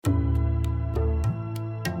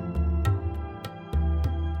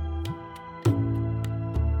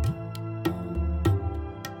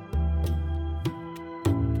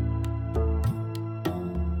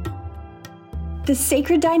The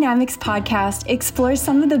Sacred Dynamics podcast explores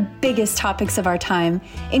some of the biggest topics of our time,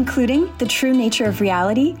 including the true nature of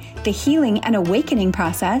reality, the healing and awakening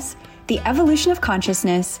process, the evolution of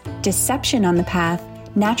consciousness, deception on the path,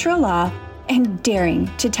 natural law, and daring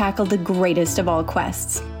to tackle the greatest of all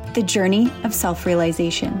quests, the journey of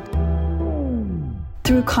self-realization.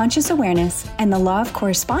 Through conscious awareness and the law of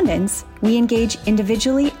correspondence, we engage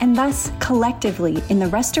individually and thus collectively in the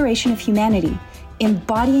restoration of humanity,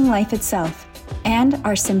 embodying life itself, and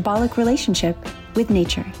our symbolic relationship with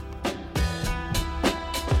nature.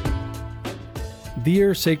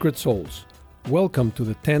 Dear Sacred Souls, welcome to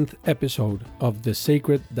the 10th episode of the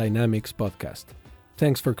Sacred Dynamics podcast.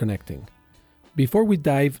 Thanks for connecting. Before we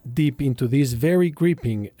dive deep into these very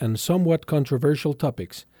gripping and somewhat controversial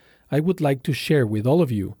topics, I would like to share with all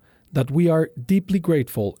of you that we are deeply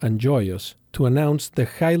grateful and joyous to announce the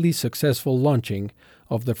highly successful launching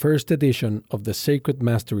of the first edition of the Sacred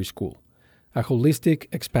Mastery School, a holistic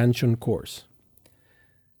expansion course.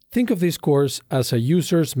 Think of this course as a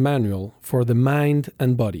user's manual for the mind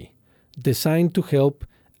and body, designed to help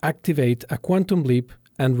activate a quantum leap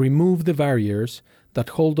and remove the barriers that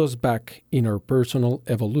hold us back in our personal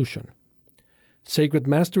evolution. Sacred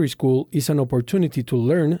Mastery School is an opportunity to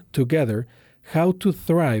learn together how to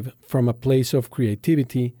thrive from a place of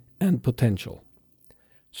creativity and potential.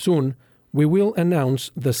 Soon, we will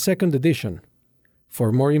announce the second edition.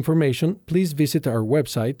 For more information, please visit our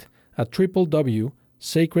website at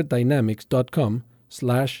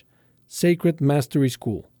www.sacreddynamics.com/Sacred Mastery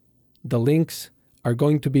School. The links are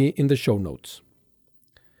going to be in the show notes.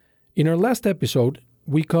 In our last episode,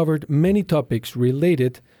 we covered many topics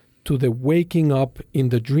related to the waking up in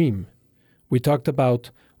the dream. We talked about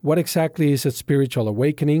what exactly is a spiritual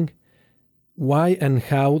awakening, why and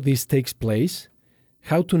how this takes place,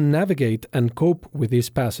 how to navigate and cope with this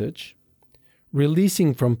passage,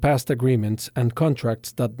 releasing from past agreements and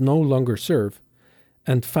contracts that no longer serve,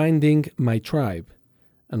 and finding my tribe,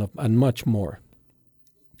 and much more.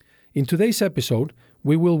 In today's episode,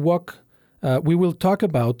 we will talk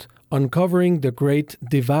about uncovering the great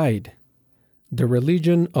divide, the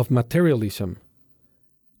religion of materialism,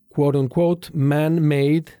 quote-unquote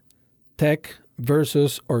man-made tech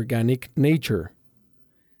versus organic nature,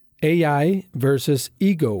 AI versus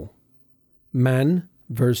ego, man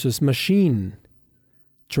versus machine,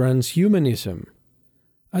 transhumanism,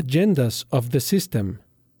 agendas of the system,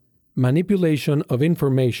 manipulation of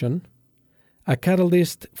information, a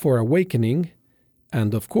catalyst for awakening,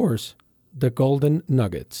 and of course, the golden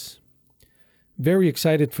nuggets. Very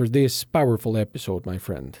excited for this powerful episode, my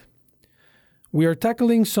friend. We are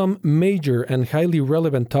tackling some major and highly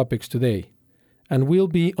relevant topics today, and we'll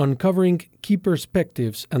be uncovering key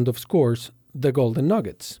perspectives and, of course, the golden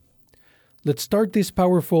nuggets. Let's start this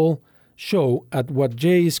powerful show at what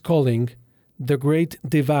Jay is calling the Great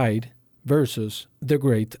Divide versus the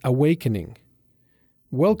Great Awakening.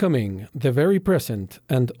 Welcoming the very present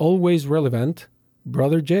and always relevant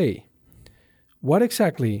Brother Jay. What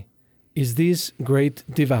exactly is this Great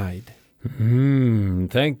Divide?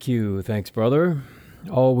 Thank you. Thanks, brother.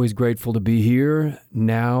 Always grateful to be here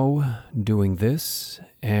now doing this.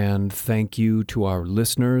 And thank you to our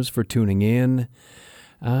listeners for tuning in.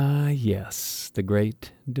 Yes, the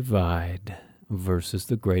Great Divide versus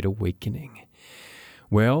the Great Awakening.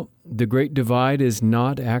 Well, the Great Divide is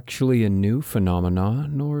not actually a new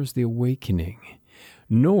phenomenon, nor is the awakening.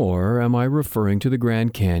 Nor am I referring to the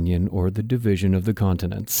Grand Canyon or the division of the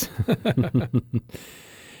continents.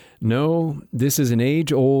 No, this is an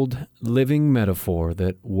age-old living metaphor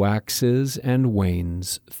that waxes and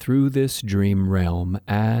wanes through this dream realm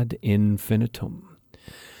ad infinitum.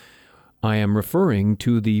 I am referring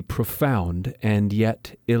to the profound and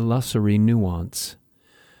yet illusory nuance,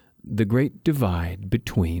 the great divide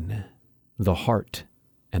between the heart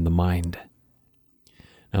and the mind.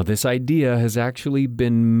 Now, this idea has actually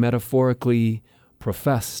been metaphorically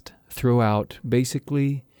professed throughout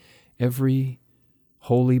basically every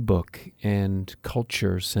holy book and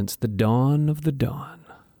culture since the dawn of the dawn.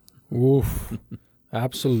 Oof,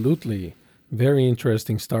 absolutely. Very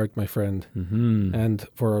interesting start, my friend. Mm-hmm. And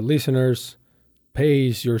for our listeners,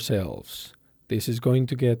 pace yourselves. This is going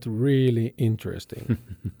to get really interesting.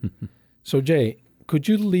 So, Jay, could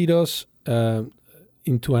you lead us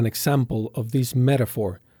into an example of this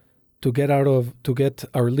metaphor to get our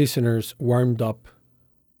listeners warmed up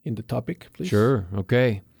in the topic, please? Sure.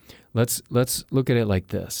 Okay. Let's look at it like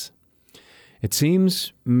this. It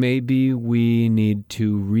seems maybe we need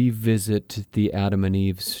to revisit the Adam and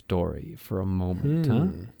Eve story for a moment, huh?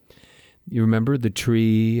 You remember the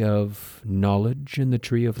tree of knowledge and the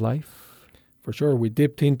tree of life? For sure. We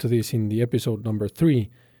dipped into this in the episode number 3,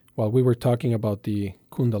 while we were talking about the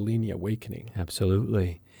Kundalini awakening.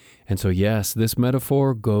 Absolutely. And so, yes, this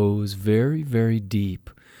metaphor goes very, very deep.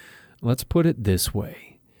 Let's put it this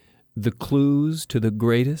way. The clues to the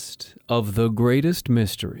greatest of the greatest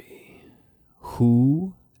mystery.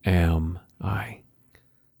 Who am I?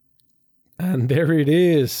 And there it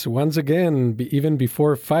is, once again, even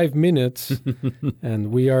before 5 minutes,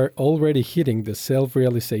 and we are already hitting the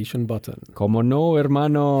self-realization button. Como no,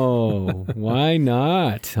 hermano? Why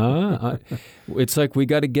not? Huh? It's like we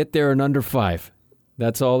got to get there in under 5.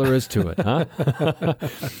 That's all there is to it, huh?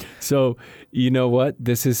 So, you know what?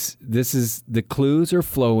 This is the clues are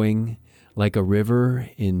flowing like a river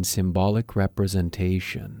in symbolic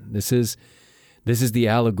representation. This is the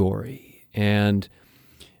allegory, and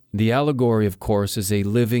the allegory, of course, is a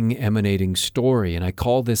living, emanating story, and I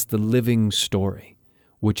call this the living story,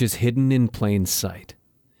 which is hidden in plain sight.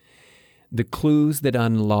 The clues that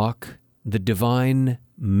unlock the divine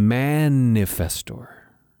manifestor,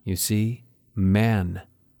 you see,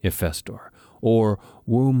 manifestor, or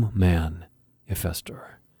womb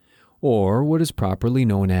manifestor, or what is properly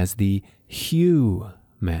known as the hue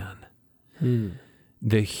man.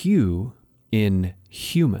 The hue in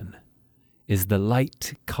human is the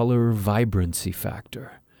light, color, vibrancy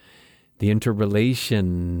factor, the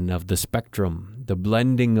interrelation of the spectrum, the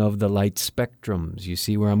blending of the light spectrums. You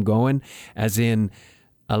see where I'm going? As in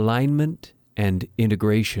alignment and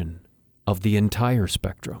integration of the entire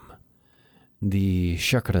spectrum, the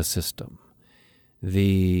chakra system,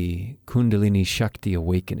 the Kundalini Shakti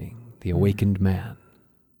awakening, the awakened man.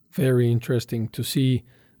 Very interesting to see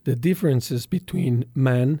the differences between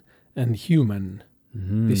man and human.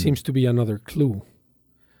 This seems to be another clue.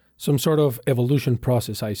 Some sort of evolution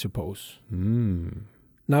process, I suppose.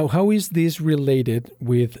 Now, how is this related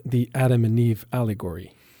with the Adam and Eve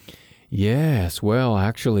allegory? Yes, well,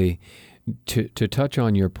 actually, to touch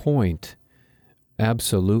on your point,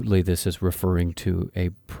 absolutely this is referring to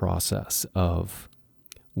a process of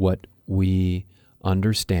what we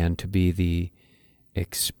understand to be the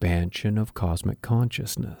expansion of cosmic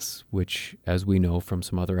consciousness, which, as we know from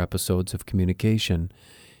some other episodes of communication,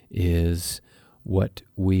 is what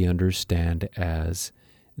we understand as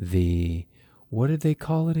the, what did they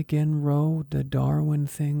call it again, Ro? The Darwin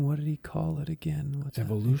thing? What did he call it again? What's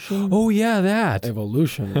evolution? Oh, yeah, that.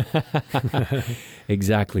 Evolution.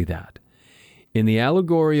 Exactly that. In the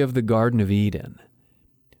allegory of the Garden of Eden,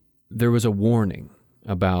 there was a warning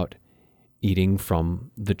about eating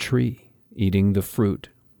from the tree, eating the fruit,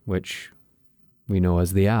 which we know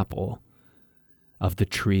as the apple, of the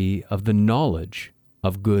tree of the knowledge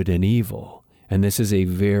of good and evil. And this is a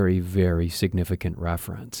very, very significant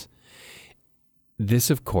reference. This,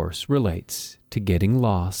 of course, relates to getting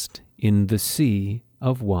lost in the sea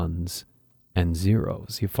of ones and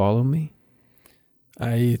zeros. You follow me?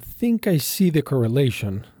 I think I see the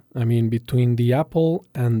correlation. I mean, between the apple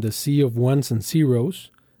and the sea of ones and zeros,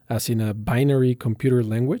 as in a binary computer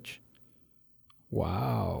language.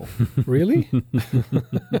 Wow. Really?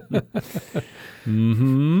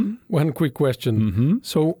 One quick question.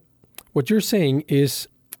 So what you're saying is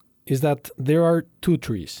that there are two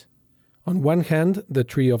trees. On one hand, the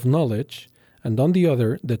tree of knowledge, and on the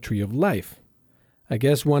other, the tree of life. I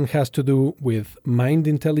guess one has to do with mind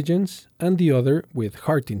intelligence and the other with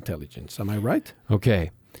heart intelligence. Am I right?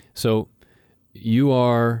 Okay. So you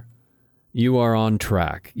are on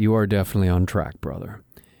track. You are definitely on track, brother.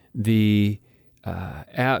 This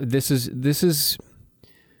is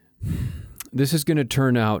going to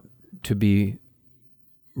turn out to be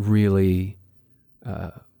really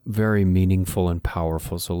very meaningful and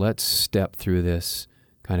powerful. So let's step through this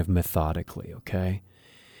kind of methodically, okay?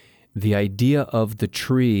 The idea of the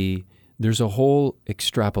tree, there's a whole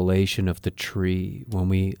extrapolation of the tree when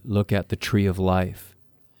we look at the tree of life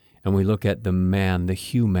and we look at the man, the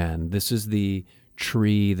human. This is the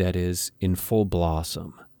tree that is in full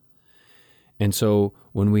blossom. And so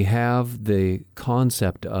when we have the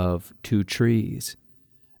concept of two trees,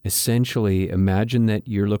 essentially imagine that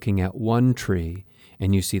you're looking at one tree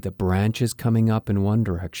and you see the branches coming up in one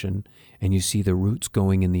direction and you see the roots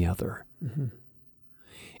going in the other.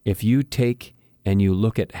 If you take and you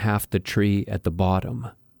look at half the tree at the bottom,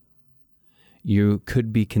 you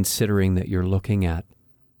could be considering that you're looking at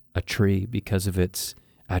a tree because of its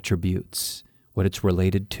attributes, what it's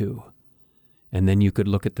related to. And then you could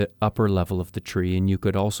look at the upper level of the tree and you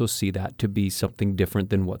could also see that to be something different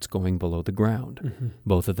than what's going below the ground,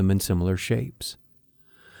 both of them in similar shapes.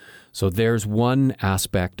 So there's one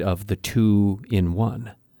aspect of the two in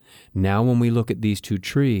one. Now when we look at these two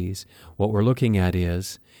trees, what we're looking at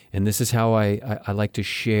is, and this is how I like to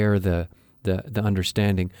share the the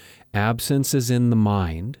understanding. Absence is in the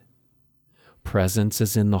mind. Presence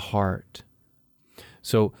is in the heart.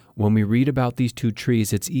 So when we read about these two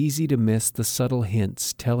trees, it's easy to miss the subtle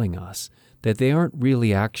hints telling us that they aren't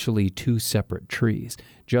really actually two separate trees,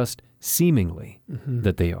 just seemingly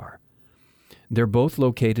that they are. They're both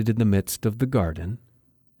located in the midst of the garden.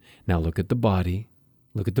 Now look at the body,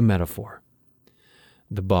 look at the metaphor.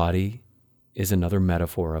 The body is another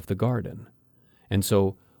metaphor of the garden. And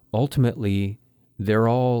so ultimately, they're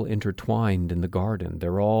all intertwined in the garden.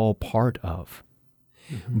 They're all part of.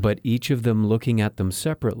 But each of them, looking at them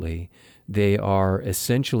separately, they are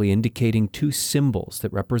essentially indicating two symbols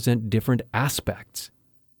that represent different aspects.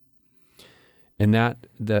 And that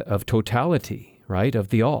of totality, right, of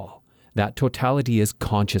the all. That totality is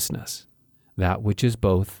consciousness, that which is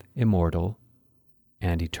both immortal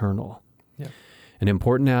and eternal. Yeah. An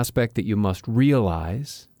important aspect that you must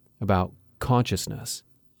realize about consciousness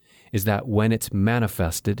is that when it's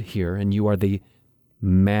manifested here, and you are the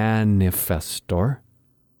manifestor,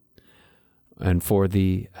 and for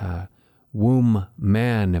the womb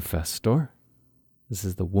manifestor, this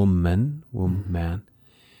is the womb man,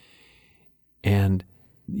 and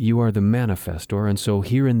you are the manifestor, and so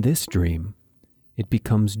here in this dream, it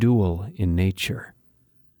becomes dual in nature.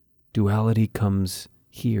 Duality comes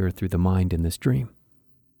here through the mind in this dream.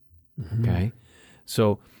 Okay?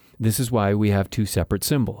 So this is why we have two separate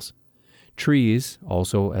symbols. Trees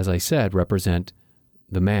also, as I said, represent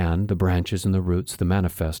the man, the branches and the roots, the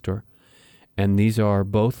manifestor, and these are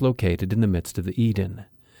both located in the midst of the Eden.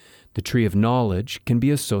 The tree of knowledge can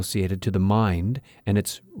be associated to the mind and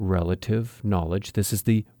its relative knowledge. This is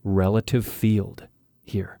the relative field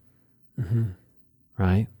here,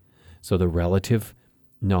 right? So the relative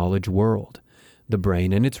knowledge world. The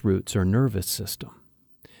brain and its roots are nervous system.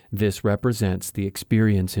 This represents the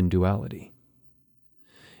experience in duality.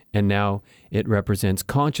 And now it represents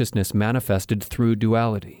consciousness manifested through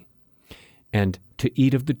duality. And to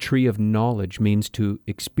eat of the tree of knowledge means to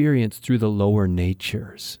experience through the lower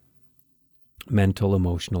natures, mental,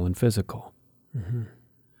 emotional, and physical.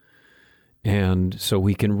 And so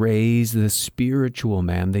we can raise the spiritual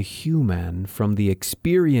man, the human, from the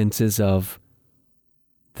experiences of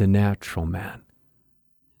the natural man.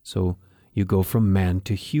 So you go from man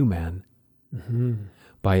to human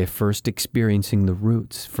by first experiencing the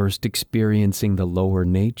roots, first experiencing the lower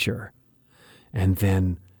nature, and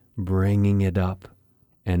then bringing it up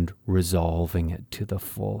and resolving it to the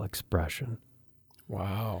full expression.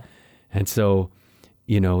 Wow. And so,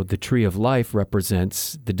 the tree of life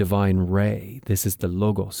represents the divine ray. This is the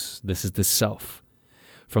logos. This is the self.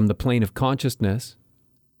 From the plane of consciousness,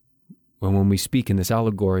 when we speak in this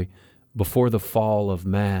allegory, before the fall of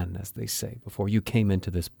man, as they say, before you came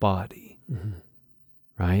into this body,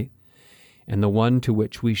 right? And the one to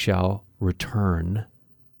which we shall return,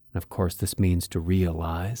 and of course this means to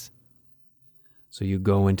realize. So you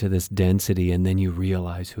go into this density and then you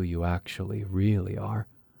realize who you actually really are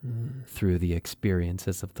through the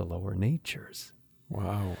experiences of the lower natures.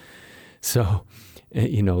 Wow. So,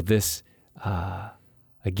 this,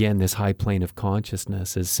 again, this high plane of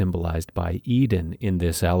consciousness is symbolized by Eden in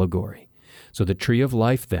this allegory. So the tree of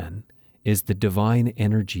life then is the divine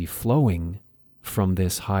energy flowing from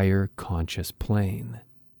this higher conscious plane.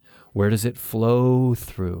 Where does it flow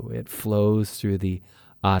through? It flows through the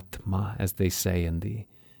Atma, as they say in the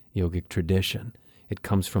yogic tradition. It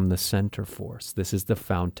comes from the center force. This is the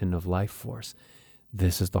fountain of life force.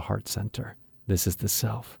 This is the heart center. This is the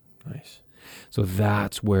self. Nice. So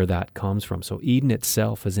that's where that comes from. So Eden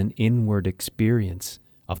itself is an inward experience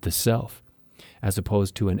of the self, as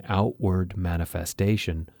opposed to an outward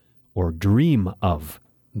manifestation or dream of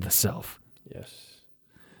the self. Yes.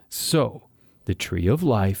 So the tree of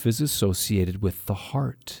life is associated with the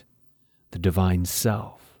heart, the divine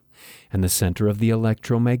self, and the center of the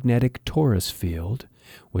electromagnetic torus field,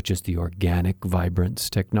 which is the organic vibrance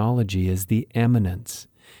technology, is the eminence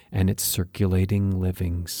and its circulating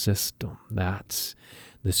living system. That's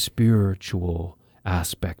the spiritual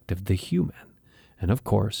aspect of the human. And of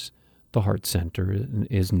course, the heart center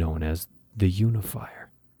is known as the unifier.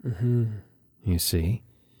 You see?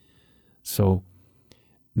 So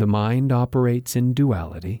the mind operates in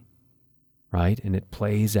duality, right? And it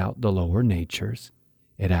plays out the lower natures.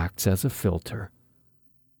 It acts as a filter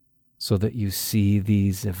so that you see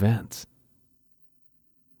these events.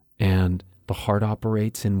 And the heart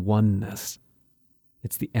operates in oneness.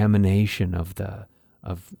 It's the emanation of the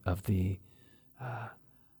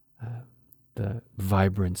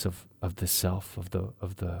vibrance of the self, of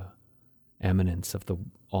the eminence of the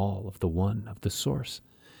all, of the one, of the source.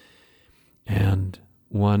 And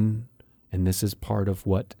this is part of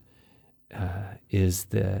what is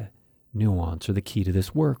the nuance or the key to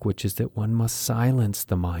this work, which is that one must silence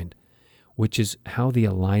the mind, which is how the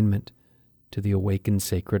alignment to the awakened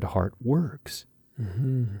sacred heart works.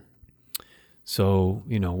 Mm-hmm. So,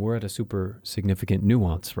 we're at a super significant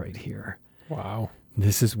nuance right here. Wow.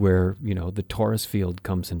 This is where, the torus field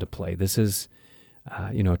comes into play. This is,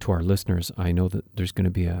 to our listeners, I know that there's going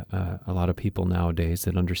to be a lot of people nowadays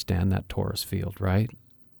that understand that torus field, right?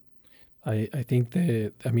 I think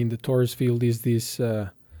the torus field is this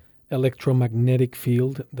electromagnetic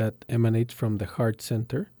field that emanates from the heart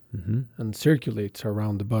center and circulates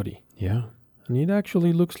around the body. Yeah. And it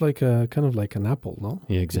actually looks like kind of like an apple, no?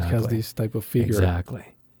 Yeah, exactly. It has this type of figure. Exactly.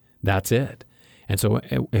 That's it. And so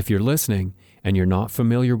if you're listening and you're not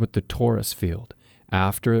familiar with the torus field,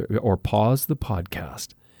 pause the podcast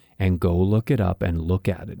and go look it up and look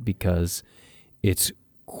at it, because it's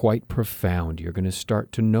quite profound. You're going to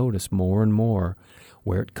start to notice more and more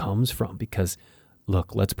where it comes from, because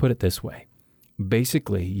look, let's put it this way.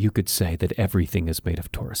 Basically, you could say that everything is made of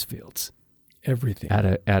torus fields. Everything. At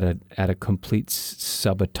a complete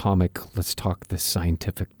subatomic, let's talk the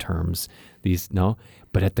scientific terms,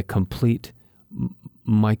 but at the complete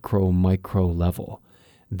micro level,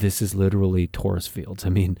 this is literally torus fields. I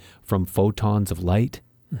mean, from photons of light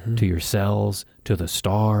to your cells, to the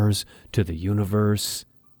stars, to the universe.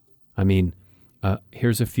 I mean,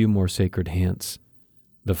 here's a few more sacred hints.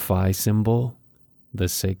 The phi symbol, the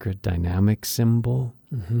sacred dynamic symbol.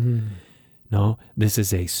 Mm-hmm. No, this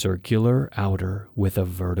is a circular outer with a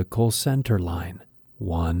vertical center line.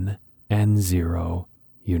 1 and 0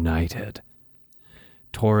 united.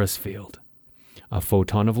 Torus field, a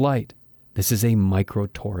photon of light. This is a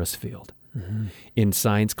micro-torus field. Mm-hmm. In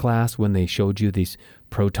science class, when they showed you these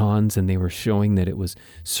protons and they were showing that it was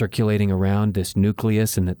circulating around this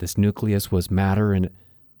nucleus and that this nucleus was matter, and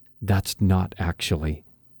that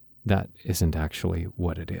isn't actually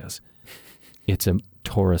what it is. It's a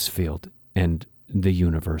torus field, and the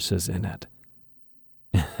universe is in it.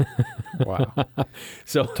 Wow.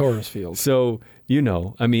 So torus field. So,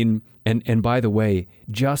 and by the way,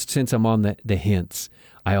 just since I'm on the hints,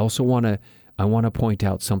 I also want to point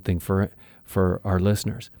out something for our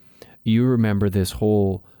listeners. You remember this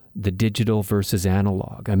whole the digital versus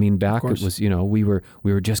analog. I mean, back it was, we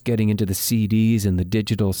were just getting into the CDs and the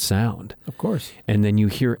digital sound. Of course. And then you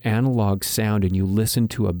hear analog sound and you listen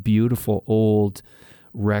to a beautiful old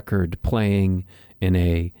record playing in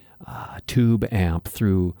a tube amp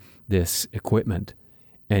through this equipment,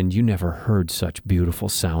 and you never heard such beautiful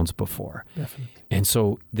sounds before. Definitely. And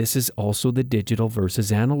so this is also the digital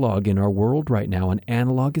versus analog in our world right now. And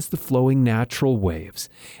analog is the flowing natural waves,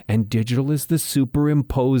 and digital is the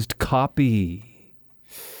superimposed copy.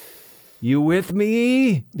 You with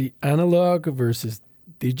me? The analog versus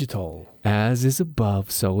digital. As is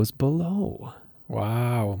above, so is below.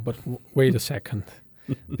 Wow. But wait a second.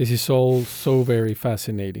 This is all so very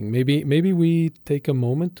fascinating. Maybe we take a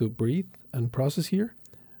moment to breathe and process here.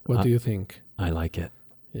 What do you think? I like it.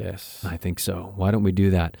 Yes. I think so. Why don't we do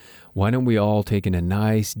that? Why don't we all take in a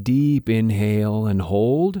nice deep inhale and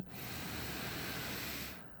hold?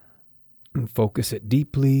 And focus it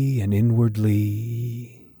deeply and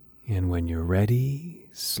inwardly. And when you're ready,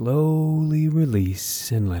 slowly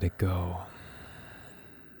release and let it go.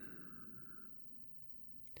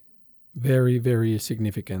 Very, very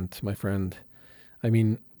significant, my friend. I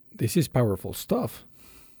mean, this is powerful stuff.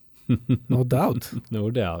 No doubt.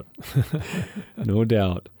 No doubt. No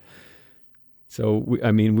doubt. So,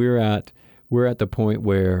 we're at the point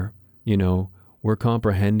where, we're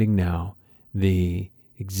comprehending now the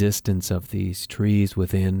existence of these trees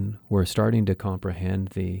within. We're starting to comprehend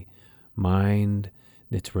the mind,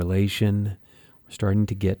 its relation. We're starting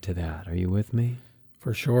to get to that. Are you with me?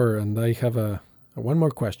 For sure. And I have one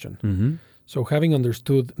more question. Mm-hmm. So having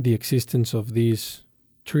understood the existence of this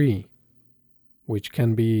tree, which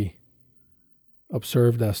can be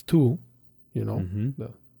observed as two, Mm-hmm.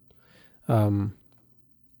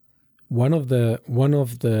 One of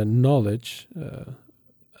the knowledge,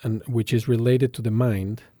 and which is related to the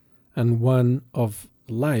mind, and one of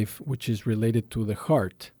life, which is related to the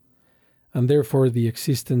heart, and therefore the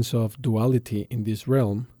existence of duality in this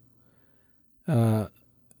realm.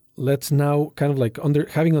 Let's now kind of like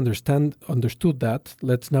having understood that,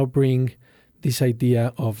 let's now bring this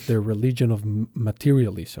idea of the religion of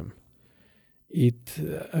materialism.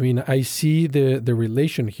 I see the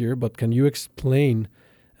relation here, but can you explain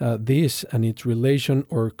this and its relation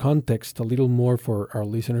or context a little more for our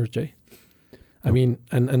listeners, Jay? I mean,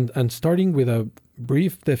 and starting with a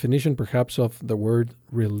brief definition perhaps of the word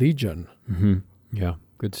religion. Mm-hmm. Yeah,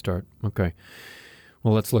 good start. Okay.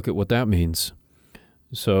 Well, let's look at what that means.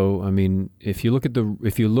 So, I mean, if you look up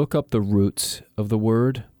the roots of the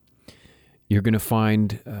word, you're going to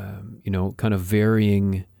find, kind of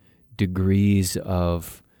varying degrees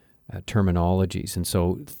of terminologies. And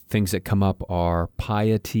so things that come up are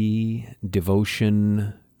piety,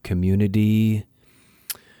 devotion, community.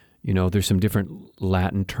 There's some different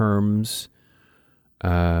Latin terms.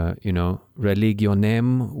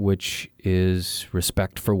 Religionem, which is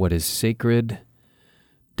respect for what is sacred,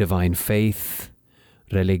 divine faith,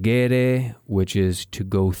 religere, which is to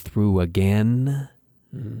go through again,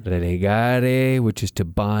 relegare, which is to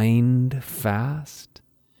bind fast,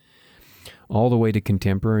 all the way to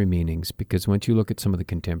contemporary meanings, because once you look at some of the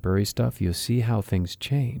contemporary stuff, you'll see how things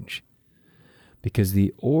change. Because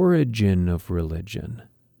the origin of religion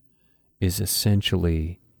is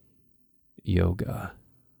essentially yoga.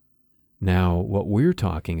 Now, what we're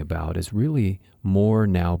talking about is really more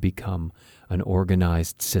now become an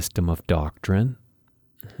organized system of doctrine,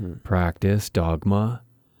 practice, dogma,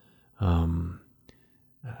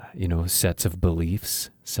 sets of beliefs,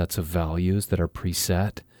 sets of values that are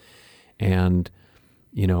preset. And,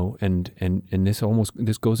 and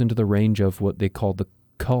this goes into the range of what they call the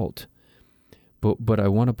cult. But I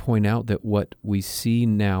want to point out that what we see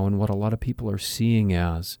now and what a lot of people are seeing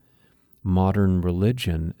as modern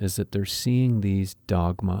religion is that they're seeing these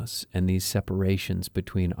dogmas and these separations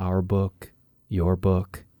between our book, your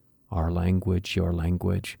book, our language, your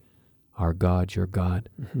language, our God, your God.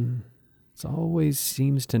 Mm-hmm. It always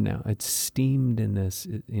seems to now, it's steamed in this,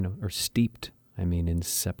 or steeped, in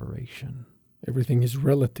separation. Everything is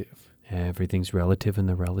relative. Everything's relative in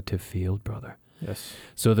the relative field, brother. Yes.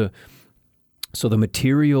 So the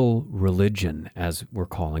material religion, as we're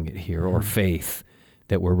calling it here, or faith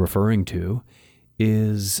that we're referring to,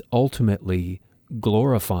 is ultimately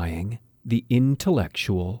glorifying the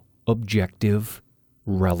intellectual, objective,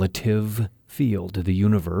 relative field, the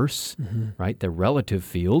universe, right? The relative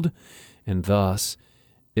field, and thus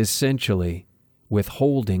essentially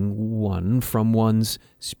withholding one from one's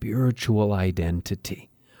spiritual identity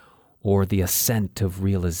or the ascent of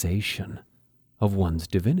realization of one's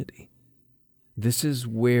divinity. This is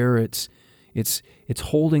where it's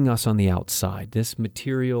holding us on the outside, this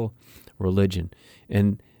material religion.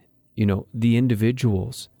 And, the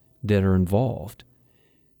individuals that are involved,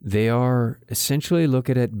 they are essentially look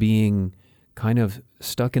at it being kind of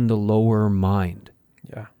stuck in the lower mind.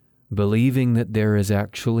 Yeah. Believing that there is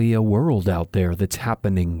actually a world out there that's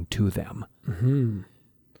happening to them. Mm-hmm.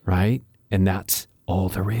 Right? And that's all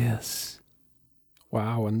there is.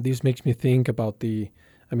 Wow. And this makes me think about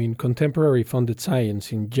contemporary funded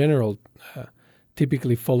science in general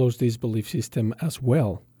typically follows this belief system as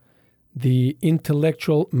well. The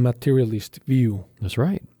intellectual materialist view. That's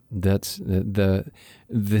right. That's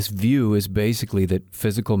this view is basically that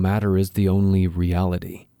physical matter is the only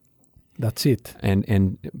reality. That's it.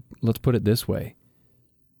 And let's put it this way.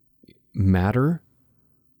 Matter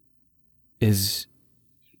is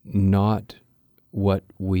not what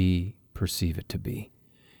we perceive it to be.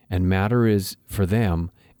 And matter is, for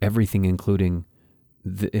them, everything including,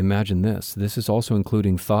 imagine this is also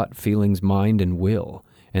including thought, feelings, mind, and will.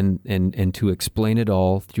 And to explain it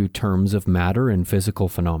all through terms of matter and physical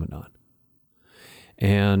phenomenon.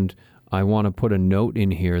 And I want to put a note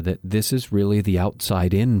in here that this is really the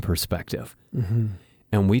outside-in perspective. Mm-hmm.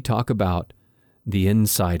 And we talk about the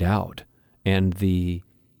inside out and the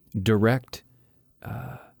direct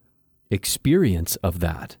experience of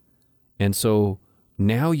that. And so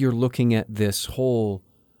now you're looking at this whole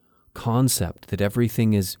concept that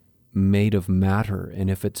everything is made of matter, and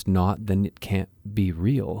if it's not, then it can't be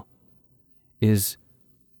real, is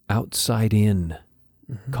outside-in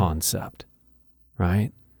concept,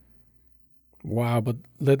 right? Wow, but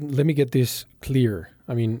let me get this clear.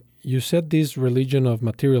 You said this religion of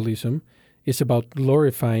materialism is about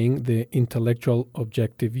glorifying the intellectual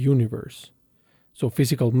objective universe. So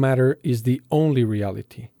physical matter is the only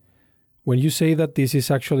reality. When you say that this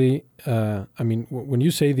is actually, when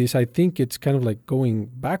you say this, I think it's kind of like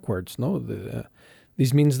going backwards, no?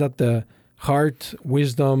 This means that the heart,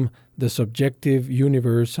 wisdom, the subjective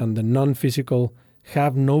universe, and the non-physical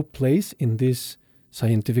have no place in this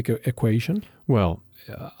scientific equation? Well,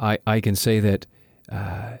 I can say that,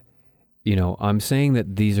 I'm saying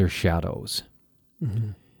that these are shadows.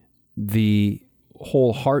 Mm-hmm. The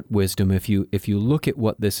whole heart wisdom, if you look at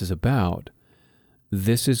what this is about,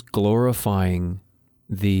 this is glorifying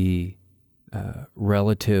the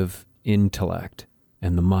relative intellect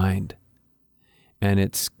and the mind. And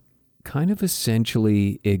it's kind of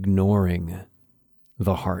essentially ignoring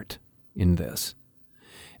the heart in this.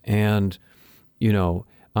 And,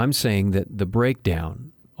 I'm saying that the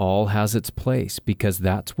breakdown all has its place, because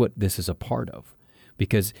that's what this is a part of.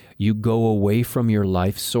 Because you go away from your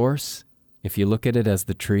life source, if you look at it as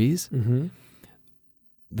the trees,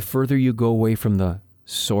 the further you go away from the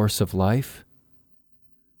source of life,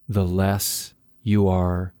 the less you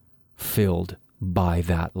are filled by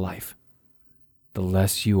that life. The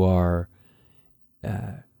less you are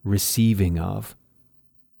receiving of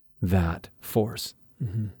that force.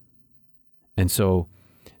 And so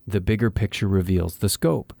the bigger picture reveals the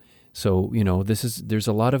scope. So, there's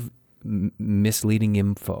a lot of misleading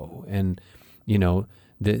info, and,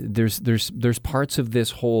 there's parts of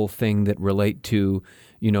this whole thing that relate to,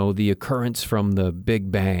 the occurrence from the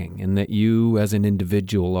Big Bang, and that you as an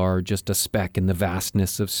individual are just a speck in the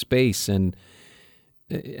vastness of space. And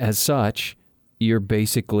as such, you're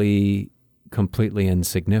basically completely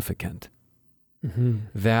insignificant.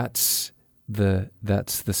 That's the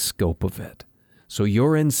scope of it. So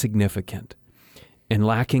you're insignificant and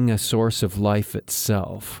lacking a source of life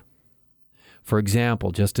itself. For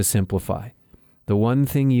example, just to simplify, the one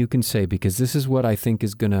thing you can say, because this is what I think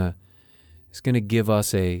is gonna give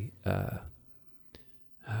us a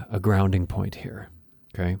grounding point here,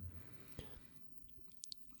 okay?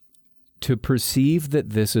 To perceive that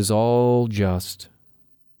this is all just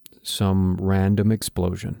some random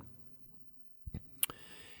explosion,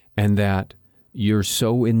 and that you're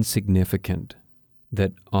so insignificant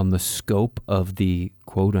that on the scope of the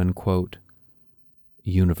quote-unquote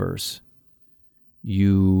universe,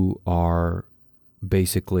 you are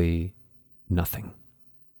basically nothing.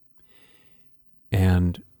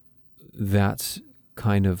 And that's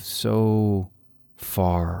kind of so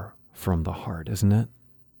far from the heart, isn't it?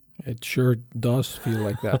 It sure does feel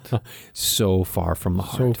like that. So far from the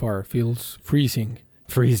heart. So far, feels freezing.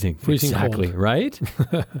 Freezing exactly, cold. Right?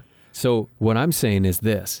 So what I'm saying is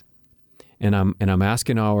this, and I'm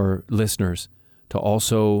asking our listeners to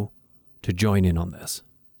also to join in on this.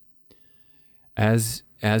 As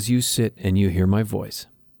you sit and you hear my voice,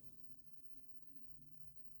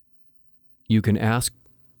 you can ask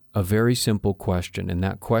a very simple question, and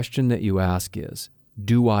that question that you ask is,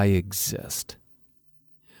 do I exist?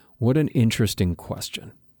 What an interesting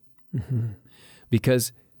question.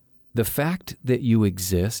 Because the fact that you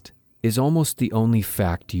exist is almost the only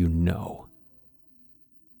fact you know.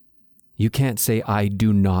 You can't say, I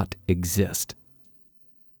do not exist.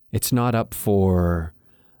 It's not up for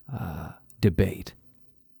debate.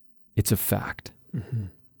 It's a fact.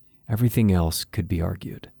 Everything else could be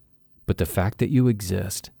argued. But the fact that you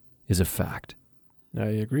exist is a fact. I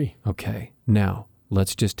agree. Okay, now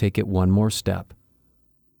let's just take it one more step.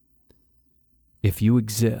 If you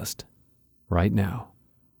exist right now,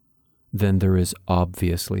 then there is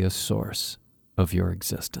obviously a source of your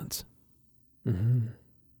existence.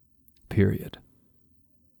 Period.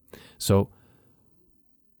 So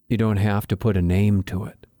you don't have to put a name to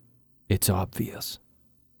it. It's obvious.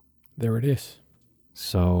 There it is.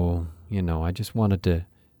 So, I just wanted to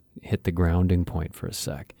hit the grounding point for a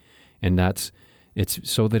sec. And it's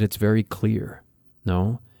so that it's very clear,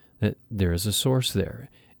 that there is a source there.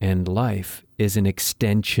 And life is an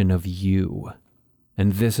extension of you.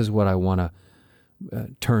 And this is what I want to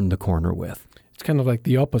turn the corner with. It's kind of like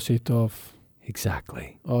the opposite of...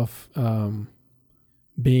 Exactly. Of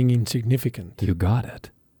being insignificant. You got it.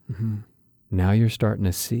 Now you're starting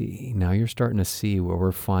to see. Now you're starting to see where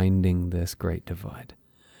we're finding this great divide.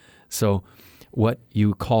 So what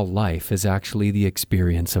you call life is actually the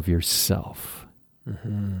experience of yourself.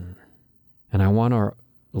 And I want our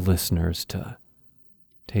listeners to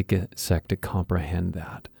take a sec to comprehend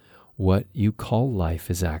that. What you call life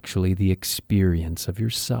is actually the experience of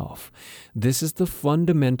yourself. This is the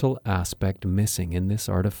fundamental aspect missing in this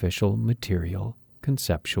artificial, material,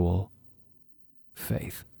 conceptual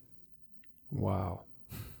faith. Wow.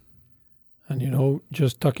 And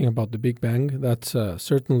just talking about the Big Bang, that's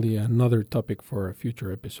certainly another topic for a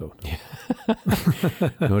future episode.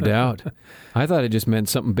 No doubt. I thought it just meant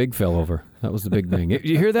something big fell over. That was the Big Bang. Did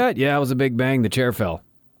you hear that? Yeah, it was a big bang. The chair fell.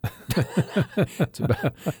 It's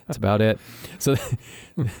about it. So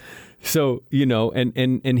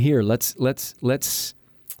and here let's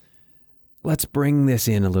bring this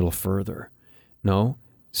in a little further,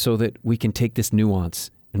 so that we can take this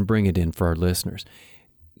nuance and bring it in for our listeners.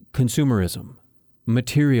 Consumerism,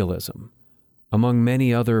 materialism, among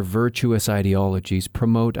many other virtuous ideologies,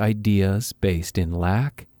 promote ideas based in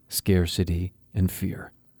lack, scarcity, and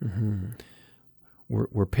fear.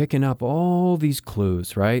 We're picking up all these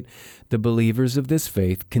clues, right? The believers of this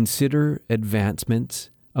faith consider advancements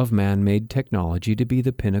of man-made technology to be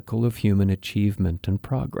the pinnacle of human achievement and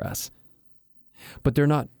progress. But they're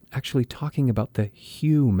not actually talking about the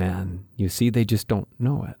human. You see, they just don't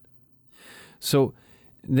know it. So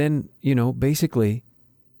then, basically,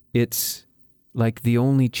 it's like the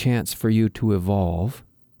only chance for you to evolve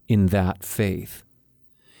in that faith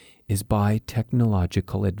is by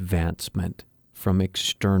technological advancement from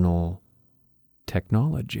external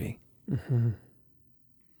technology. Mm-hmm.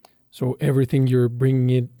 So everything you're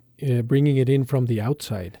bringing it in from the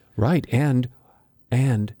outside. Right. And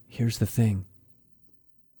here's the thing.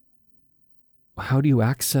 How do you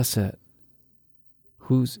access it?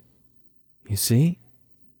 You see?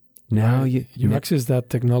 Now right. you access that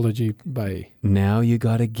technology by... Now you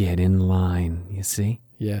got to get in line, you see?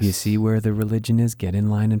 Yes. You see where the religion is? Get in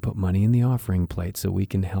line and put money in the offering plate so we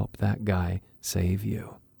can help that guy save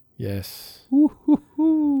you. Yes.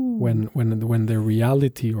 Woo-hoo-hoo. When the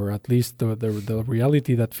reality, or at least the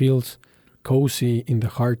reality that feels cozy in the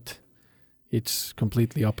heart, it's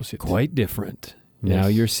completely opposite. Quite different. Yes. Now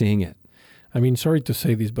you're seeing it. I mean, sorry to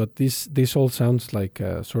say this, but this all sounds like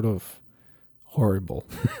sort of horrible.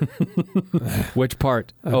 Which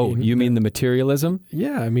part? I mean the materialism?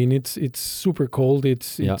 Yeah, I mean it's super cold.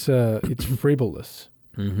 It's frivolous.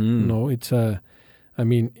 Mm-hmm. No, it's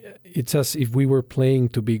as if we were playing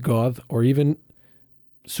to be God, or even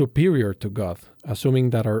superior to God,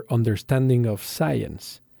 assuming that our understanding of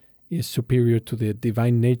science is superior to the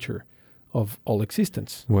divine nature of all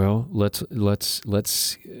existence. Well, let's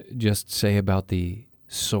just say about the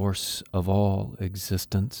source of all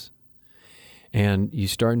existence. And you're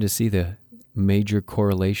starting to see the major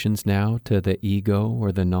correlations now to the ego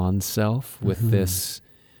or the non-self with this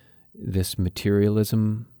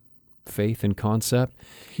materialism faith and concept.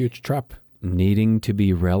 Huge trap. Needing to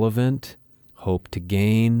be relevant, hope to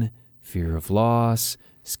gain, fear of loss,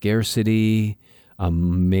 scarcity, a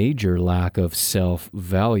major lack of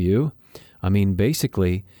self-value. I mean,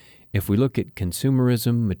 basically, if we look at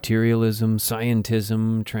consumerism, materialism,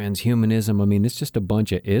 scientism, transhumanism, I mean, it's just a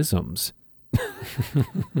bunch of isms.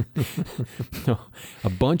 No, a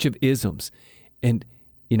bunch of isms. And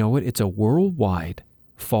you know what? It's a worldwide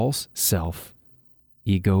false self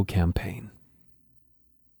ego campaign.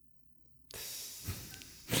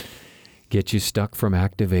 Get you stuck from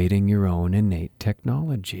activating your own innate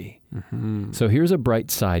technology. Mm-hmm. So here's a bright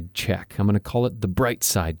side check. I'm going to call it the bright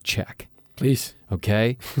side check. Please.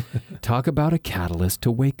 Okay? Talk about a catalyst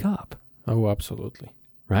to wake up. Oh, absolutely.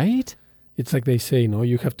 Right? It's like they say,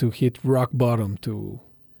 you have to hit rock bottom to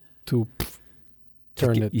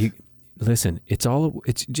turn it. Listen,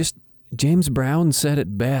 it's just, James Brown said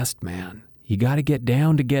it best, man. You got to get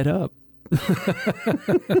down to get up.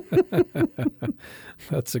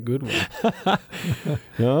 That's a good one.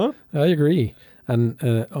 Huh? I agree. And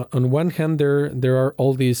on one hand, there are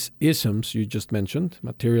all these isms you just mentioned: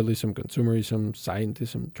 materialism, consumerism,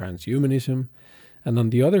 scientism, transhumanism. And on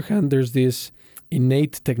the other hand, there's this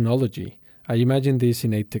innate technology. I imagine this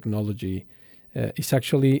innate technology is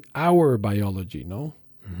actually our biology, no?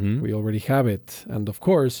 Mm-hmm. We already have it. And of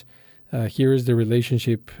course, here is the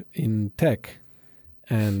relationship in tech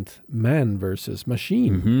and man versus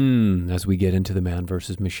machine. Mm-hmm. As we get into the man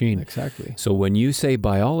versus machine. Exactly. So when you say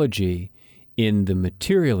biology, in the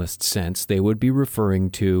materialist sense, they would be referring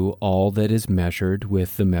to all that is measured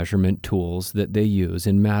with the measurement tools that they use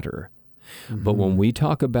in matter. Mm-hmm. But when we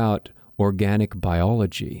talk about organic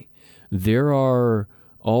biology, there are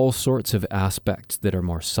all sorts of aspects that are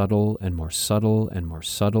more subtle and more subtle and more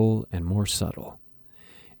subtle and more subtle.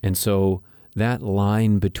 And so that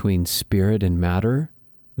line between spirit and matter,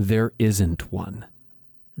 there isn't one.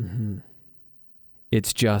 Mm-hmm.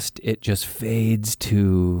 It just fades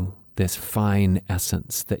to this fine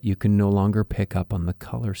essence that you can no longer pick up on the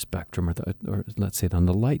color spectrum or let's say on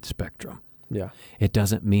the light spectrum. Yeah. It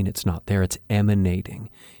doesn't mean it's not there. It's emanating.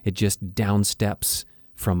 It just downsteps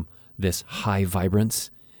from this high vibrance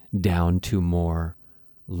down to more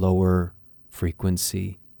lower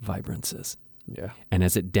frequency vibrances. Yeah. And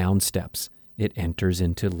as it downsteps, it enters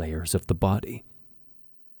into layers of the body.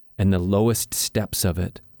 And the lowest steps of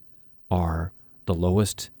it are the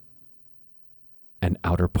lowest and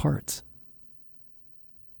outer parts.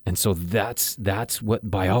 And so that's what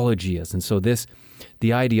biology is. And so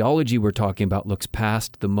the ideology we're talking about looks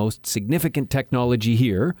past the most significant technology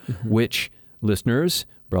here, mm-hmm. which, listeners,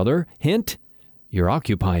 brother, hint, you're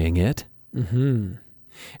occupying it. Mm-hmm.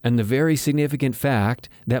 And the very significant fact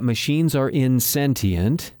that machines are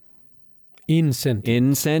insentient.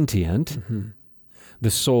 Mm-hmm.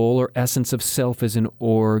 The soul or essence of self is an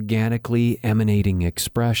organically emanating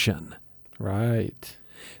expression. Right.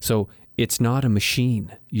 So it's not a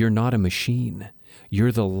machine. You're not a machine.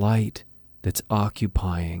 You're the light that's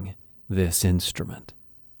occupying this instrument.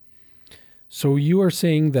 So you are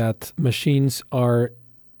saying that machines are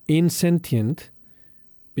insentient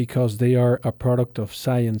because they are a product of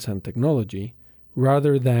science and technology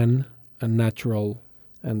rather than a natural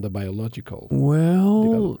and the biological.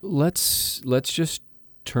 Well, let's just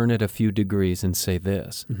turn it a few degrees and say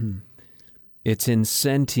this. Mm-hmm. It's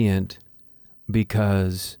insentient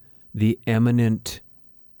because the immanent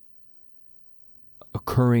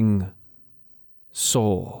occurring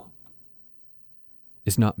soul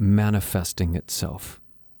is not manifesting itself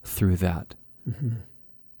through that. Mm-hmm.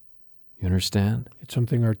 You understand? It's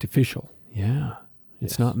something artificial. Yeah.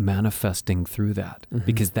 It's Yes. not manifesting through that Mm-hmm.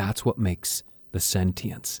 because that's what makes the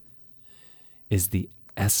sentience, is the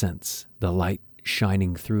essence, the light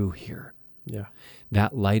shining through here. Yeah.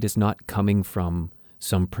 That light is not coming from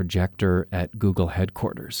some projector at Google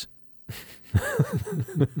headquarters.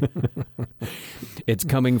 It's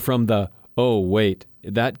coming from the, oh, wait,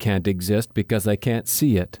 that can't exist because I can't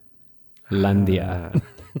see it. Landia.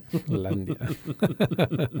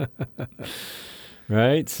 Landia.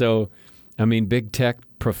 Right? So, I mean, big tech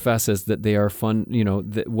professes that they are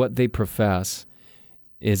that what they profess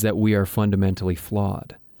is that we are fundamentally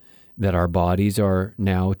flawed, that our bodies are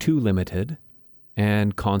now too limited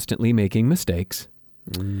and constantly making mistakes,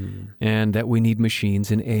 and that we need machines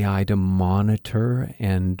and AI to monitor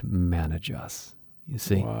and manage us. You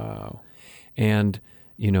see? Wow. And,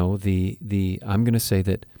 I'm going to say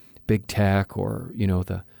that big tech or,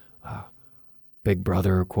 the big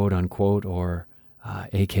brother, quote unquote, or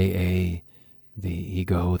AKA the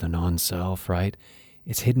ego, the non-self, right?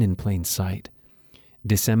 It's hidden in plain sight,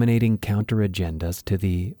 disseminating counter agendas to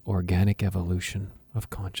the organic evolution of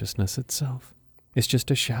consciousness itself. It's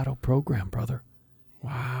just a shadow program, brother.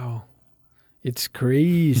 Wow. It's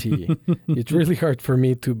crazy. It's really hard for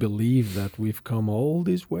me to believe that we've come all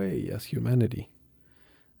this way as humanity.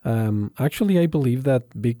 Actually, I believe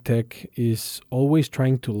that big tech is always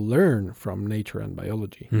trying to learn from nature and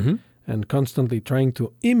biology and constantly trying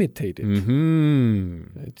to imitate it.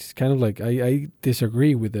 Mm-hmm. It's kind of like I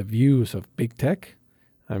disagree with the views of big tech.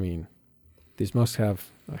 I mean, this must have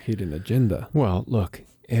a hidden agenda. Well, look,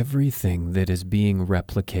 everything that is being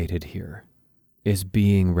replicated here is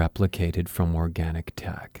being replicated from organic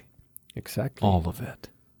tech. Exactly. All of it.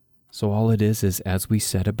 So all it is, as we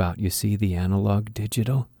said about, you see the analog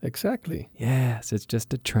digital? Exactly. Yes, it's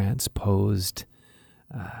just a transposed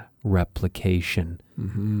replication,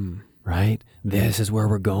 right? This is where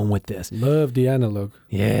we're going with this. Love the analog.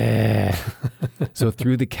 Yeah. So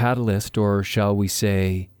through the catalyst, or shall we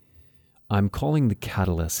say, I'm calling the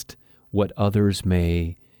catalyst what others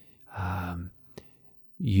may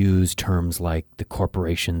use terms like the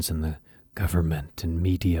corporations and the government and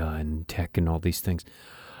media and tech and all these things.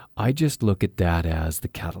 I just look at that as the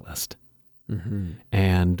catalyst. Mm-hmm.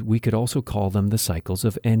 And we could also call them the cycles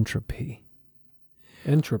of entropy.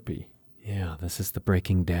 Entropy. Yeah, this is the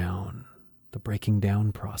breaking down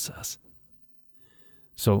process.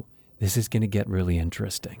 So this is going to get really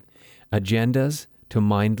interesting. Agendas to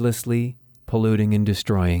mindlessly polluting and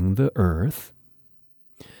destroying the earth.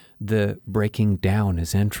 The breaking down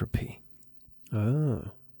is entropy.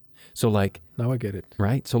 Ah. So like... Now I get it.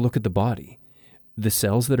 Right? So look at the body. The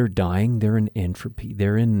cells that are dying, they're in entropy.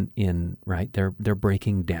 They're in right? They're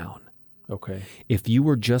breaking down. Okay. If you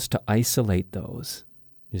were just to isolate those,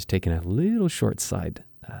 just taking a little short side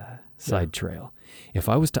trail. If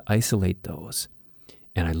I was to isolate those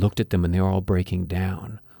and I looked at them and they were all breaking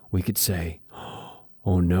down, we could say,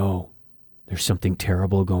 oh no, there's something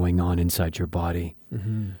terrible going on inside your body.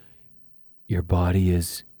 Mm-hmm. Your body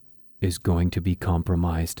is going to be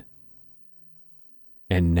compromised.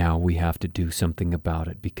 And now we have to do something about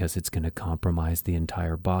it because it's going to compromise the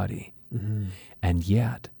entire body. Mm-hmm. And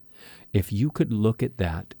yet, if you could look at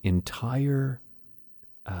that entire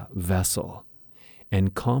vessel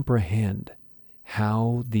and comprehend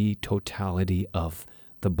how the totality of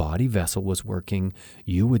the body vessel was working,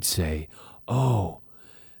 you would say, oh,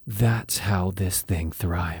 that's how this thing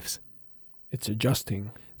thrives. It's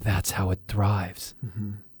adjusting. That's how it thrives.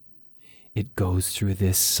 Mm-hmm. It goes through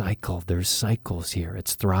this cycle. There's cycles here.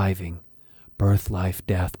 It's thriving. Birth, life,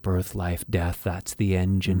 death, birth, life, death. That's the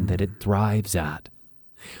engine that it thrives at.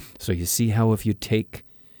 So you see how if you take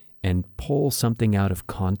and pull something out of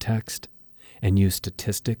context and use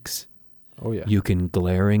statistics, Oh yeah. you can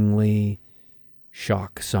glaringly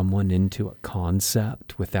shock someone into a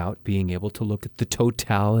concept without being able to look at the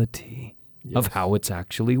totality of how it's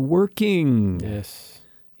actually working. Yes.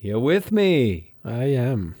 You with me? I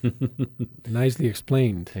am. Nicely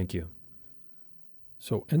explained. Thank you.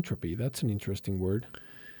 So entropy, that's an interesting word.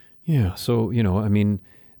 Yeah. So,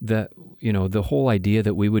 the whole idea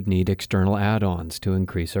that we would need external add-ons to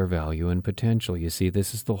increase our value and potential. You see,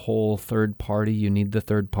 this is the whole third party. You need the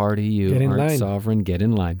third party. You aren't sovereign. Get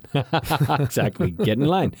in line. Exactly. Get in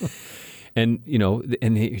line. And,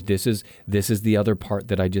 this is the other part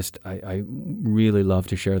that I really love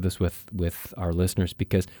to share this with our listeners,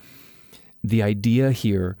 because the idea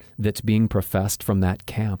here that's being professed from that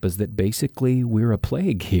camp is that basically we're a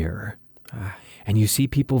plague here. And you see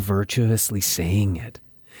people virtuously saying it.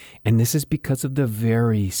 And this is because of the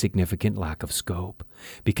very significant lack of scope.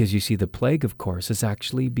 Because you see, the plague, of course, is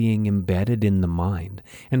actually being embedded in the mind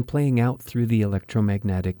and playing out through the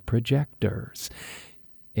electromagnetic projectors.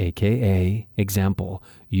 AKA, example,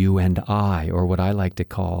 you and I, or what I like to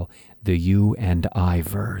call the you and I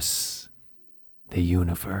verse. The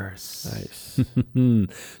universe. Nice.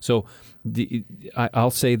 So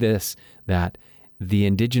I'll say this, that the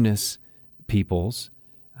indigenous peoples,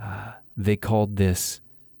 they called this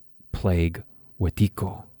plague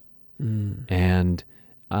Wetiko. And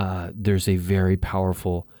there's a very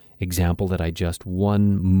powerful example that I just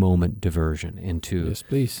one moment diversion into, yes,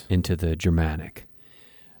 please, into the Germanic.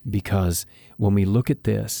 Because when we look at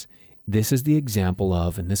this is the example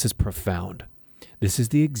of, and this is profound, this is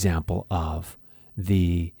the example of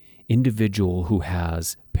the individual who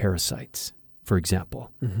has parasites, for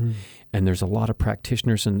example. And there's a lot of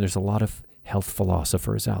practitioners and there's a lot of health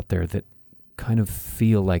philosophers out there that kind of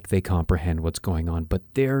feel like they comprehend what's going on, but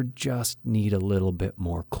they just need a little bit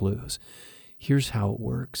more clues. Here's how it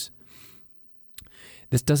works.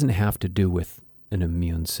 This doesn't have to do with an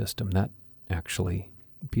immune system. That actually,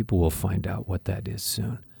 people will find out what that is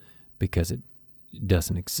soon, because it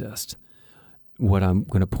doesn't exist. What I'm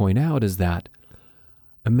going to point out is that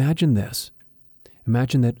imagine this.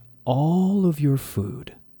 Imagine that all of your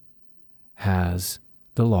food has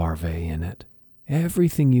the larvae in it.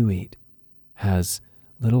 Everything you eat has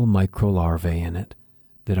little microlarvae in it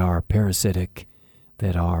that are parasitic,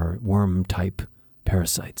 that are worm-type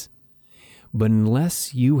parasites. But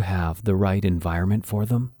unless you have the right environment for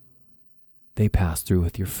them, they pass through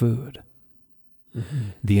with your food.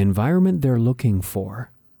 The environment they're looking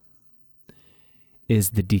for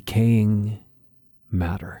is the decaying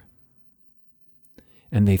matter.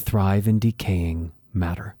 And they thrive in decaying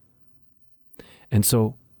matter. And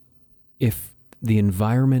so if the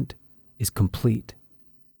environment is complete,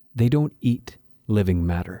 they don't eat living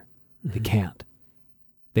matter. They can't.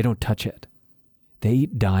 They don't touch it. They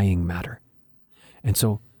eat dying matter. And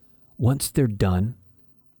so once they're done,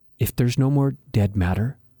 if there's no more dead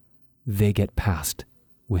matter, they get past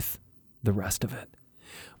with the rest of it.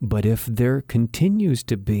 But if there continues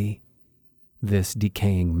to be this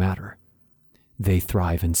decaying matter, they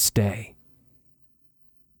thrive and stay.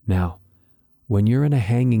 Now, when you're in a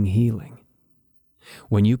hanging healing,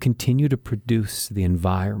 when you continue to produce the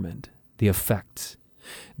environment, the effects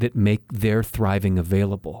that make their thriving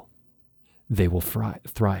available, they will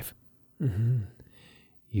thrive.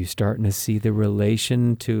 You starting to see the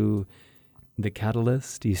relation to the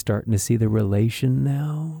catalyst? You starting to see the relation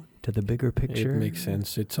now to the bigger picture? It makes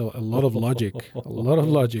sense. It's a lot of logic,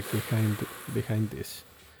 behind this.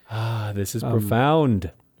 This is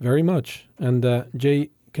profound. Very much. And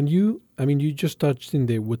Jay, can you? I mean, you just touched in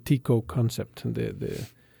the Wetiko concept, and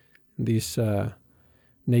this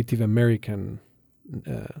Native American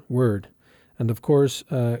word, and of course,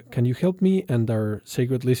 can you help me and our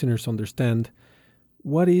sacred listeners understand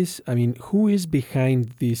what is? I mean, who is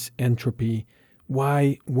behind this entropy?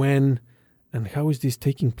 Why? When? And how is this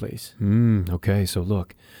taking place? Okay, so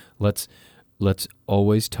look, let's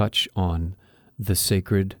always touch on the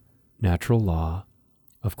sacred natural law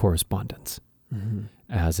of correspondence.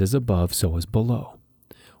 As is above, so is below.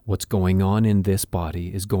 What's going on in this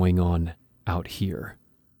body is going on out here.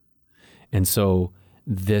 And so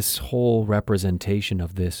this whole representation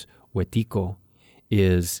of this Wetiko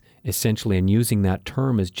is essentially, and using that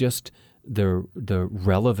term is just the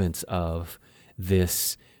relevance of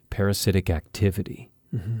this parasitic activity.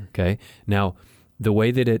 Okay? Now, the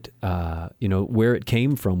way that it, where it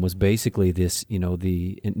came from was basically this,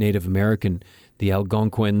 the Native American, the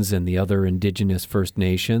Algonquins and the other indigenous First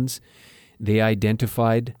Nations, they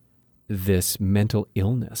identified this mental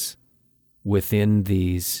illness within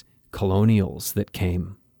these colonials that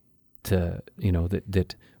came to,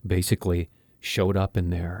 that basically showed up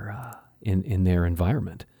in their in their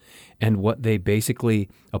environment. And what they basically,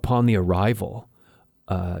 upon the arrival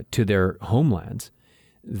to their homelands,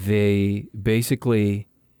 they basically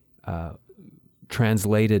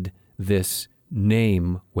translated this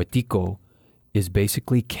name, Wetiko, is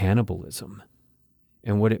basically cannibalism.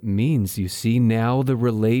 And what it means, you see now the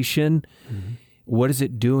relation, what is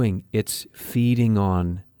it doing? It's feeding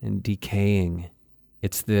on and decaying.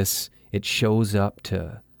 It shows up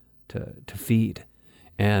to feed.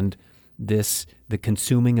 And the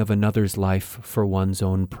consuming of another's life for one's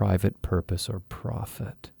own private purpose or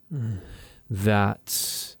profit.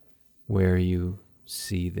 That's where you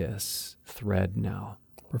see this thread now.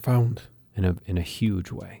 Profound. In a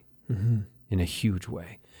huge way. Mm-hmm. In a huge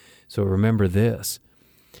way. So remember this.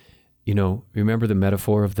 Remember the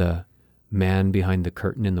metaphor of the man behind the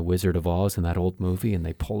curtain in The Wizard of Oz in that old movie, and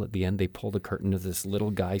at the end they pull the curtain to this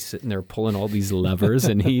little guy sitting there pulling all these levers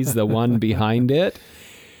and he's the one behind it.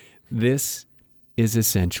 This is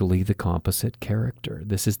essentially the composite character.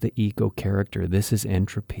 This is the ego character. This is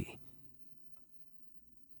entropy.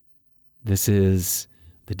 This is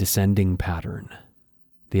the descending pattern,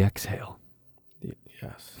 the exhale.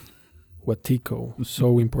 Yes. Watiko,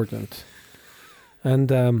 so important.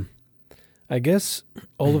 And I guess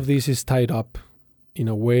all of this is tied up in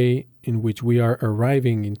a way in which we are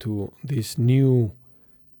arriving into this new,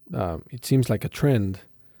 it seems like a trend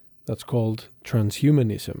that's called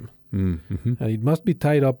transhumanism. Mm-hmm. And it must be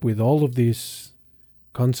tied up with all of these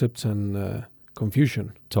concepts and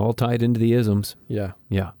confusion. It's all tied into the isms. Yeah.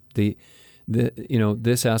 Yeah.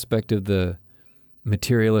 This aspect of the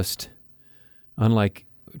materialist, unlike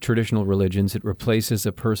traditional religions, it replaces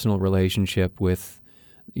a personal relationship with,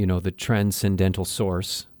 the transcendental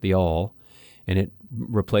source, the all, and it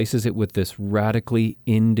replaces it with this radically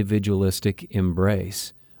individualistic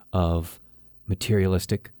embrace of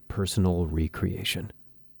materialistic personal recreation.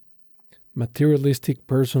 Materialistic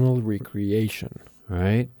personal recreation.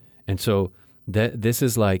 Right? And so this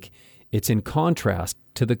is like, it's in contrast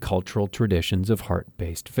to the cultural traditions of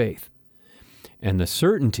heart-based faith. And the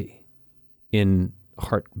certainty in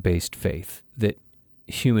heart-based faith that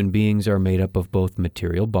human beings are made up of both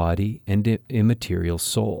material body and immaterial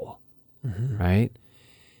soul, right?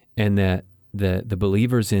 And that the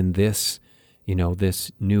believers in this,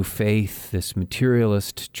 this new faith, this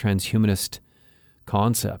materialist, transhumanist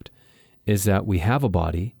concept, is that we have a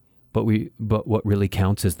body, but what really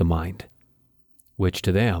counts is the mind, which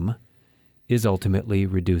to them is ultimately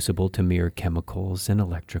reducible to mere chemicals and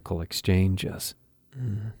electrical exchanges.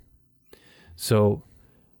 So,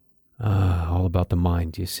 all about the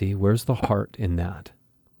mind, you see. Where's the heart in that?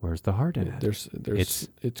 Where's the heart in it?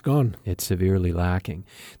 It's gone. It's severely lacking.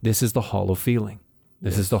 This is the hollow feeling.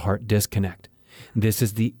 This is the heart disconnect. This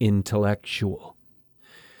is the intellectual.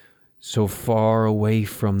 So far away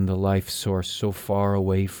from the life source, so far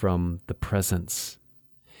away from the presence.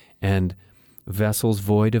 And vessels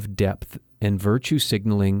void of depth and virtue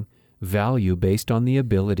signaling value based on the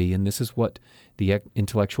ability, and this is what the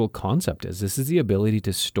intellectual concept is. This is the ability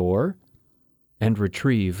to store and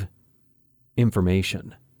retrieve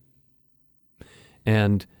information.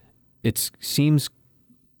 And it seems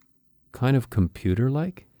kind of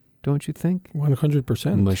computer-like, don't you think?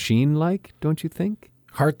 100%. Machine-like, don't you think?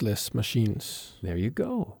 Heartless machines. There you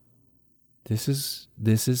go. This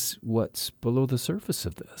is what's below the surface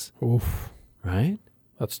of this. Oof. Right?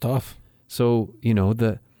 That's tough. So,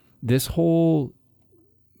 this whole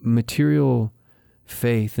material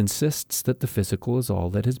faith insists that the physical is all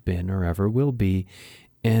that has been or ever will be.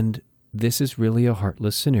 And this is really a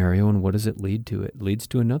heartless scenario. And what does it lead to? It leads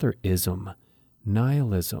to another ism,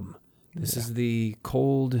 nihilism. This is the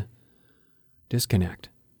cold disconnect.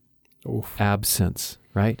 Oof. Absence,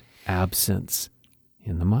 right? Absence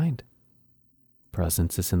in the mind.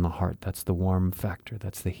 Presence is in the heart. That's the warm factor.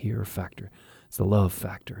 That's the here factor. It's the love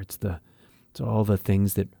factor. It's all the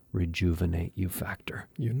things that rejuvenate you factor.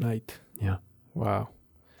 Unite. Yeah. Wow.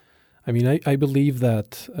 I mean, I believe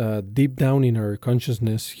that deep down in our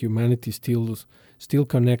consciousness, humanity still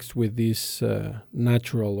connects with this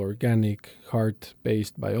natural, organic,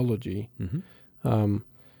 heart-based biology. Mm-hmm.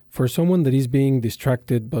 For someone that is being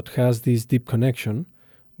distracted but has this deep connection,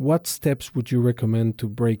 what steps would you recommend to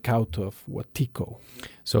break out of Watiko?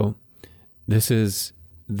 So this is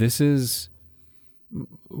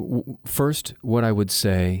first, what I would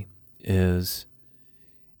say is,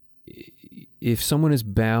 if someone is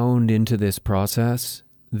bound into this process,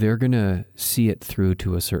 they're going to see it through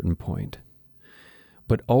to a certain point.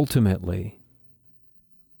 But ultimately,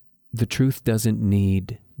 the truth doesn't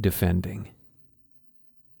need defending.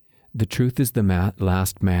 The truth is the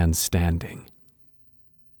last man standing.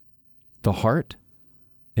 The heart,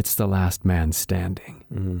 it's the last man standing.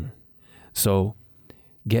 Mm. So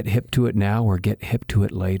get hip to it now or get hip to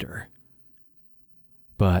it later.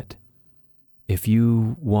 But if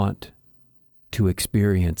you want to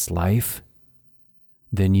experience life,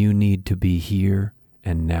 then you need to be here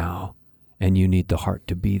and now, and you need the heart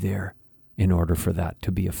to be there in order for that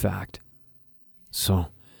to be a fact. So,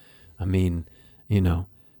 I mean,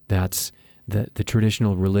 That's the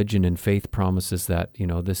traditional religion and faith promises that,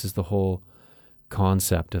 this is the whole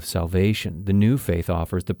concept of salvation. The new faith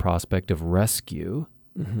offers the prospect of rescue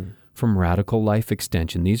from radical life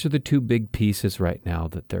extension. These are the two big pieces right now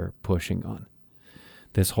that they're pushing on.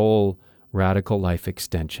 This whole radical life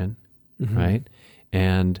extension, right?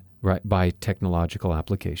 And by technological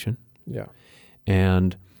application. Yeah.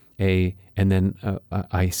 And then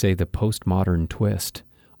I say the postmodern twist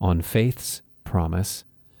on faith's promise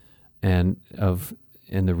and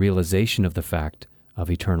the realization of the fact of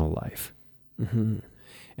eternal life.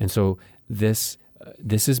 And so this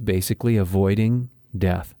is basically avoiding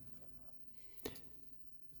death.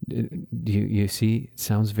 You see, it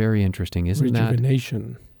sounds very interesting, isn't that?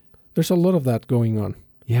 Rejuvenation. There's a lot of that going on.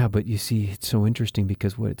 Yeah, but you see, it's so interesting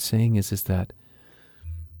because what it's saying is that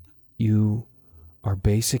you are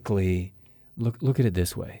basically, look at it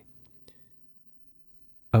this way.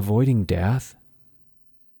 Avoiding death,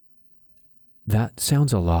 that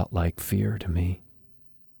sounds a lot like fear to me.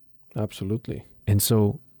 Absolutely. And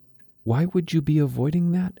so why would you be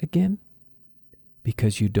avoiding that again?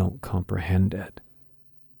 Because you don't comprehend it.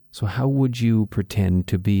 So how would you pretend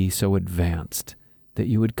to be so advanced that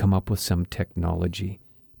you would come up with some technology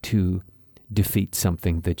to defeat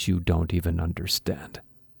something that you don't even understand?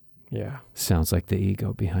 Yeah. Sounds like the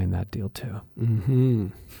ego behind that deal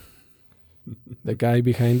too. The guy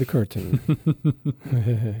behind the curtain.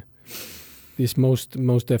 This most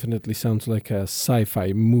definitely sounds like a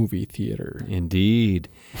sci-fi movie theater. Indeed.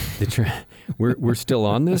 We're still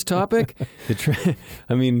on this topic.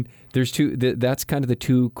 There's two. That's kind of the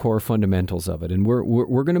two core fundamentals of it, and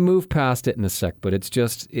we're going to move past it in a sec. But it's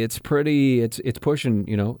pushing.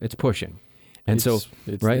 It's pushing, and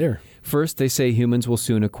it's right there. First, they say humans will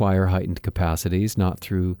soon acquire heightened capacities, not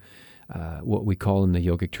through what we call in the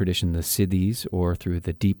yogic tradition the siddhis, or through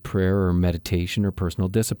the deep prayer or meditation or personal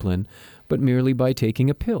discipline, but merely by taking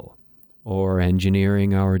a pill, or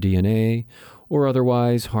engineering our DNA, or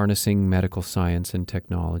otherwise harnessing medical science and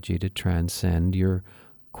technology to transcend your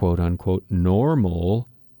quote-unquote normal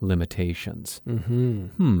limitations.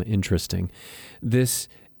 Interesting. This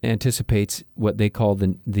anticipates what they call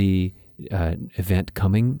the event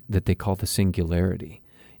coming that they call the singularity.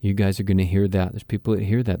 You guys are going to hear that. There's people that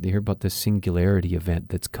hear that. They hear about the singularity event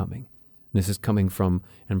that's coming. This is coming from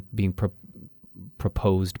and being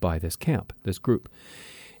proposed by this camp, this group.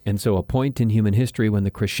 And so a point in human history when the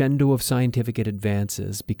crescendo of scientific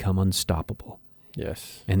advances become unstoppable.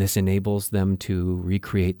 Yes. And this enables them to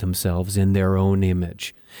recreate themselves in their own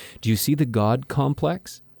image. Do you see the God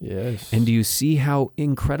complex? Yes. And do you see how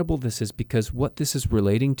incredible this is? Because what this is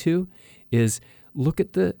relating to is look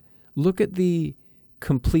at the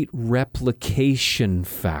complete replication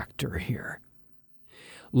factor here.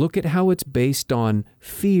 Look at how it's based on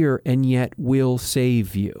fear and yet will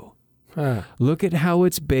save you. Look at how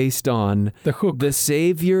it's based on the hook. The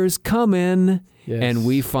Savior's coming, yes. And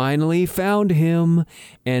we finally found him,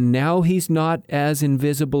 and now he's not as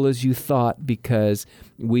invisible as you thought because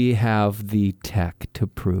we have the tech to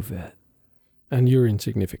prove it. And you're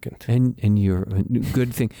insignificant. And you're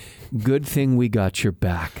good thing we got your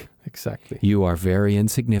back. Exactly. You are very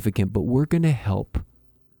insignificant, but we're going to help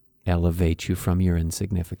elevate you from your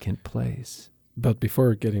insignificant place. But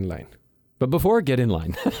before, get in line.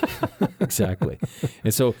 Exactly.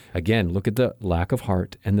 And so, again, look at the lack of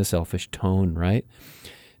heart and the selfish tone, right?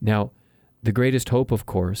 Now, the greatest hope, of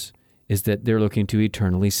course, is that they're looking to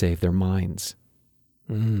eternally save their minds.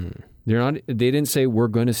 They didn't say, we're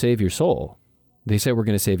going to save your soul. They say we're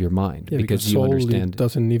going to save your mind, because you understand.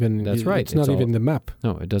 Doesn't even. That's right. It's not even the map.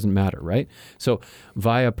 No, it doesn't matter, right? So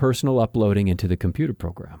via personal uploading into the computer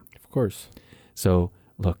program. Of course. So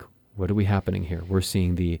look, what are we happening here? We're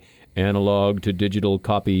seeing the analog to digital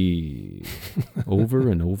copy over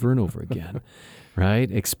and over and over again,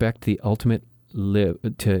 right? Expect the ultimate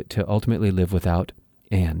to ultimately live without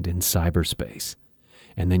and in cyberspace.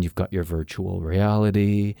 And then you've got your virtual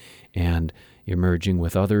reality, and you're merging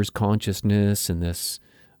with others' consciousness in this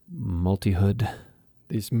multihood.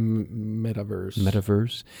 This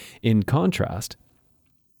metaverse. In contrast,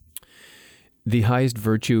 the highest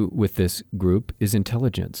virtue with this group is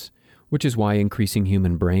intelligence, which is why increasing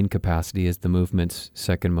human brain capacity is the movement's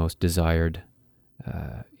second most desired,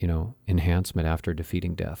 enhancement after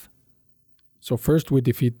defeating death. So first we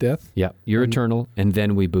defeat death. Yeah, you're eternal, and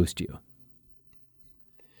then we boost you.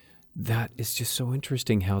 That is just so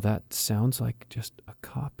interesting how that sounds like just a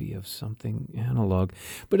copy of something analog.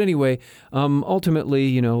 But anyway,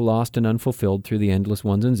 ultimately, lost and unfulfilled through the endless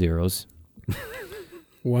ones and zeros.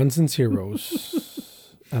 Ones and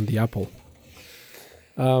zeros. And the apple.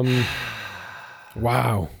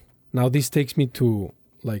 Wow. Now this takes me to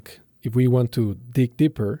like if we want to dig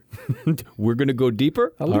deeper. We're going to go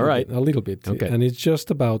deeper? A little bit. Okay. And it's just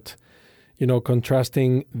about,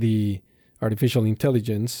 contrasting the artificial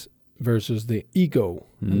intelligence versus the ego,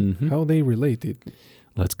 and how they relate it.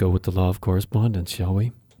 Let's go with the law of correspondence, shall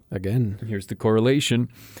we? Again. Here's the correlation.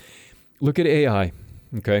 Look at AI,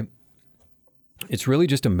 okay? It's really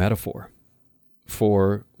just a metaphor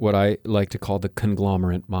for what I like to call the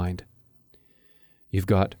conglomerate mind. You've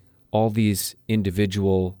got all these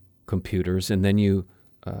individual computers, and then you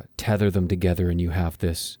tether them together, and you have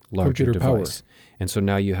this larger Computer device. power. And so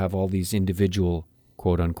now you have all these individual,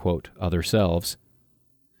 quote-unquote, other selves.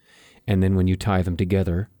 And then when you tie them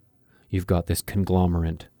together, you've got this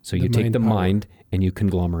conglomerate. So you take the mind and you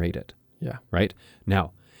conglomerate it. Yeah. Right?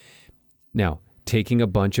 Now, taking a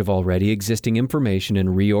bunch of already existing information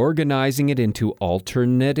and reorganizing it into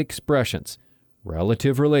alternate expressions,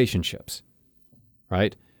 relative relationships,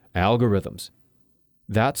 right? Algorithms.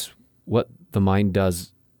 That's what the mind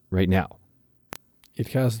does right now.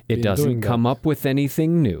 It doesn't come up with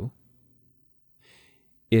anything new.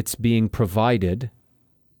 It's being provided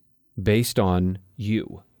based on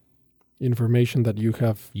you. Information that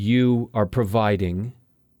you are providing,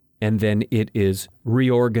 and then it is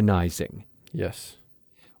reorganizing. Yes.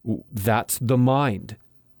 That's the mind.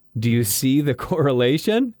 Do you see the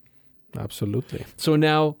correlation? Absolutely. So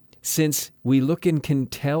now, since we look and can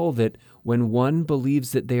tell that when one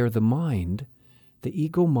believes that they are the mind, the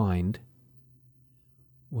ego mind,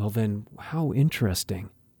 well then, how interesting.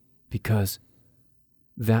 Because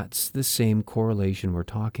that's the same correlation we're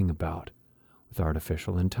talking about with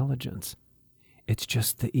artificial intelligence. It's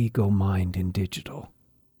just the ego mind in digital.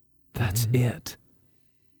 That's it.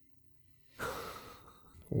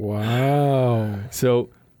 Wow. So,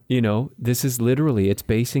 this is literally, it's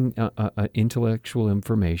basing intellectual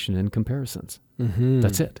information and comparisons.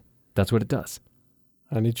 That's it. That's what it does.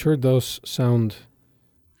 And it sure does sound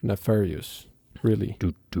nefarious, really.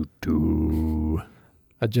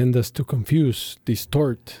 Agendas to confuse,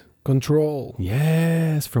 distort, control.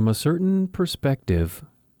 Yes, from a certain perspective,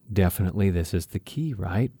 definitely this is the key,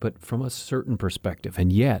 right? But from a certain perspective.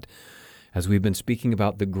 And yet, as we've been speaking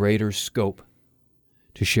about the greater scope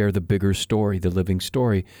to share the bigger story, the living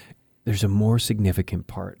story, there's a more significant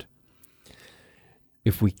part.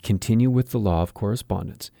 If we continue with the law of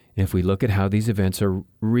correspondence, and if we look at how these events are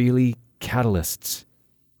really catalysts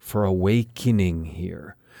for awakening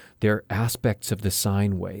here, they're aspects of the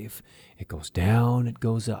sine wave. It goes down, it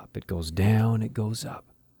goes up. It goes down, it goes up.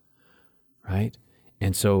 Right?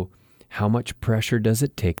 And so how much pressure does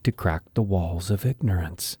it take to crack the walls of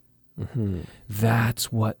ignorance?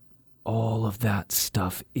 That's what all of that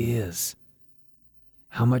stuff is.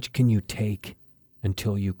 How much can you take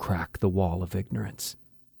until you crack the wall of ignorance?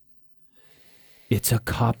 It's a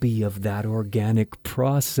copy of that organic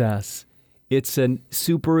process. It's a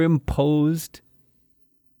superimposed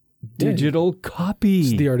digital copy.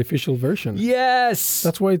 It's the artificial version. Yes!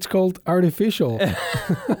 That's why it's called artificial.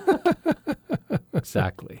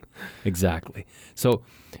 Exactly. So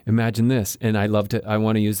imagine this, and I want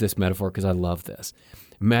to use this metaphor because I love this.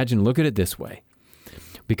 Imagine, look at it this way,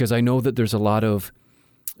 because I know that there's a lot of,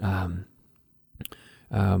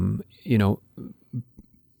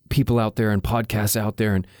 people out there and podcasts out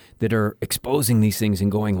there and that are exposing these things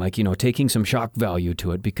and going like, taking some shock value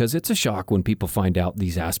to it, because it's a shock when people find out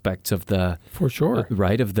these aspects of the, for sure,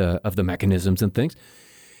 right, of the mechanisms and things.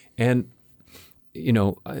 And,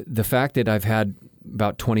 the fact that I've had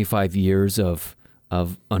about 25 years of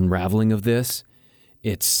unraveling of this,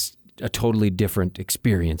 it's a totally different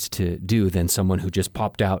experience to do than someone who just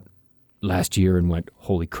popped out last year and went,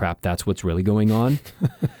 holy crap, that's what's really going on.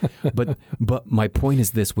 But my point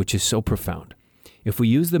is this, which is so profound. If we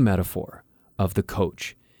use the metaphor of the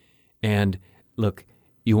coach, and look,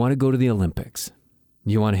 you want to go to the Olympics,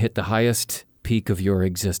 you want to hit the highest peak of your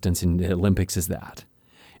existence, and the Olympics is that.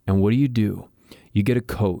 And what do? You get a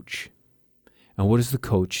coach. And what does the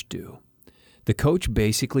coach do? The coach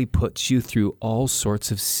basically puts you through all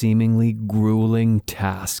sorts of seemingly grueling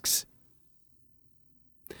tasks.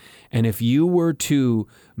 And if you were to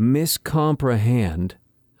miscomprehend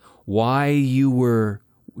why you were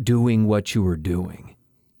doing what you were doing,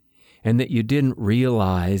 and that you didn't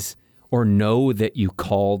realize or know that you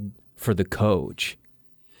called for the coach,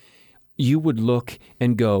 you would look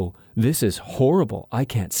and go, this is horrible. I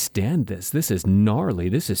can't stand this. This is gnarly.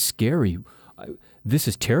 This is scary. This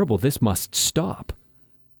is terrible. This must stop.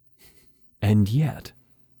 And yet,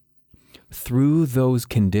 through those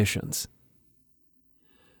conditions,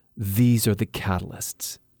 these are the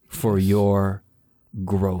catalysts for your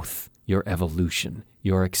growth, your evolution,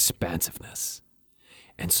 your expansiveness.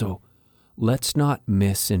 And so let's not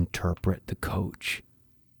misinterpret the coach.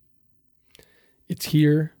 It's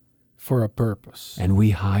here for a purpose. And we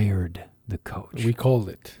hired the coach. We called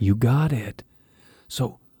it. You got it.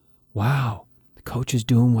 So, wow, the coach is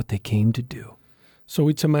doing what they came to do. So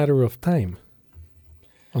it's a matter of time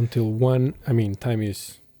until time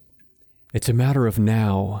is... It's a matter of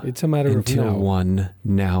now. It's a matter of now. Until one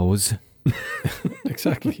nows.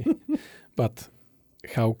 Exactly. But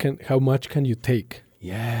how much can you take?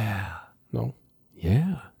 Yeah. No?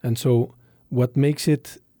 Yeah. And so what makes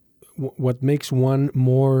one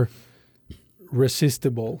more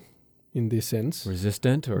resistible in this sense?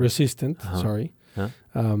 Resistant? Sorry. Huh?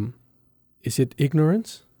 Is it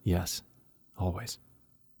ignorance? Yes. Always.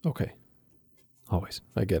 Okay. Always.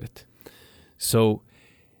 I get it. So,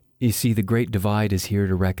 you see, the great divide is here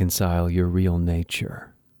to reconcile your real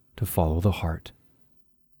nature, to follow the heart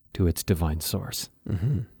to its divine source.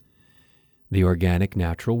 Mm-hmm. The organic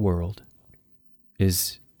natural world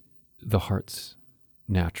is the heart's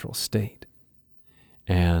natural state.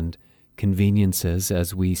 And conveniences,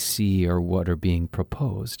 as we see, are what are being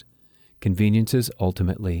proposed. Conveniences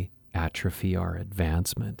ultimately atrophy our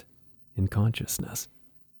advancement in consciousness.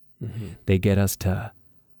 Mm-hmm. They get us to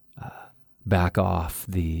back off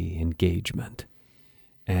the engagement,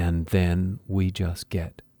 and then we just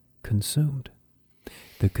get consumed.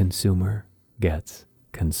 The consumer gets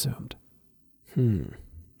consumed.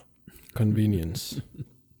 Convenience.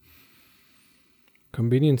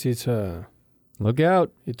 Convenience is Look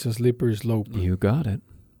out. It's a slippery slope. You got it.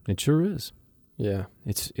 It sure is. Yeah.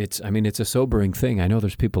 It's a sobering thing. I know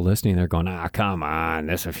there's people listening, they're going, come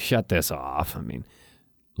on, shut this off. I mean,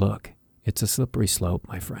 look, it's a slippery slope,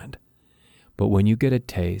 my friend. But when you get a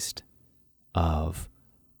taste of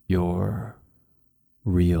your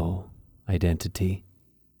real identity,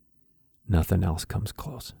 nothing else comes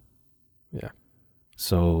close. Yeah.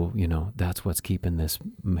 So, that's what's keeping this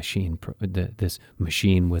machine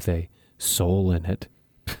with a soul in it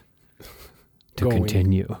to going.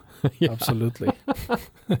 continue. Yeah. Absolutely.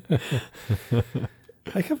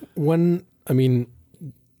 I have one,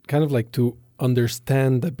 kind of like to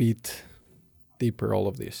understand a bit deeper all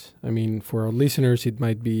of this. For our listeners, it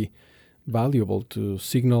might be valuable to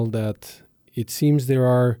signal that it seems there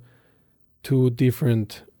are two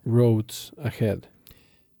different roads ahead.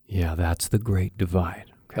 Yeah, that's the great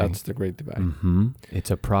divide. Okay? That's the great divide. Mm-hmm.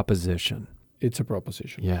 It's a proposition. It's a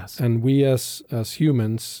proposition. Yes. And we as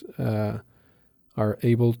humans are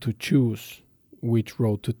able to choose which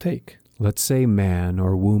road to take. Let's say man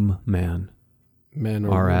or womb man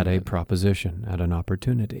are at a woman. proposition, at an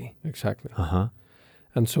opportunity. Exactly. Uh-huh.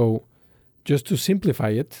 And so just to simplify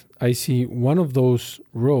it, I see one of those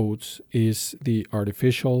roads is the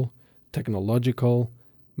artificial, technological,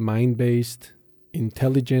 mind-based,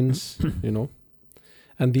 intelligence,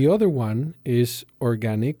 And the other one is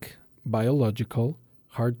organic, biological,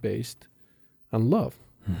 heart-based, and love.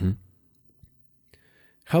 Mm-hmm.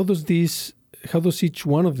 How does each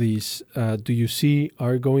one of these do you see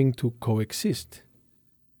are going to coexist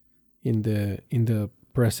in the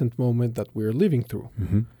present moment that we're living through?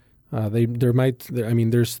 Mm-hmm.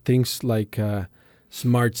 There's things like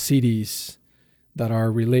smart cities that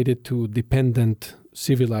are related to dependent,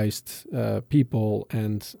 civilized people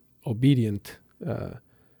and obedient,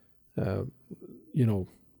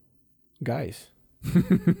 guys.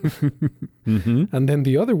 Mm-hmm. And then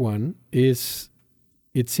the other one is,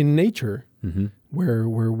 it's in nature, mm-hmm.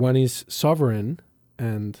 where one is sovereign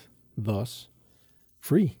and thus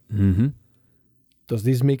free. Mm-hmm. Does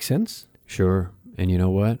this make sense? Sure. And you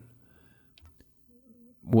know what?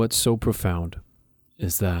 What's so profound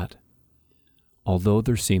is that although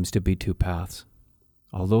there seems to be two paths,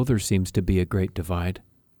 although there seems to be a great divide,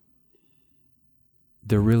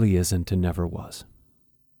 there really isn't and never was.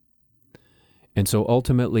 And so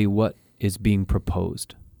ultimately what is being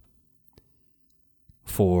proposed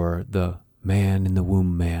for the man in the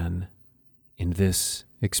womb man in this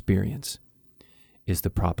experience is the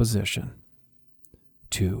proposition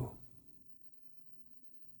to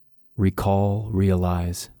recall,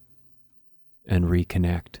 realize, and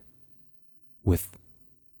reconnect with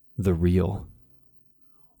the real,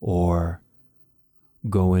 or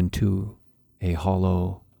go into a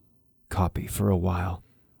hollow copy for a while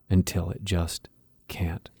until it just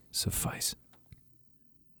can't suffice.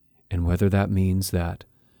 And whether that means that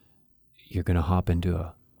you're going to hop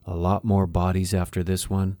into a lot more bodies after this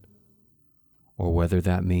one, or whether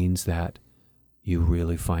that means that you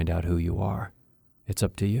really find out who you are, it's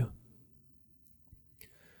up to you.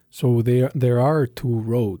 So there are two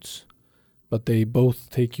roads, but they both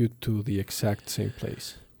take you to the exact same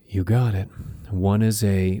place. You got it. One is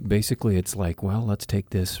basically it's like, well, let's take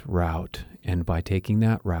this route. And by taking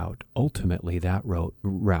that route, ultimately that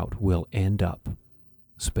route will end up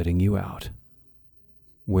spitting you out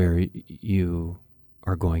where you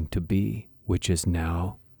are going to be, which is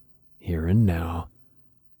now, here and now,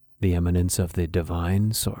 the eminence of the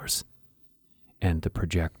divine source and the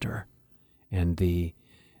projector and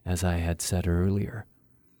as I had said earlier,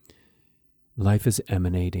 life is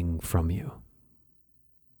emanating from you.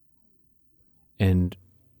 And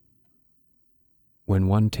when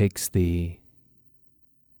one takes the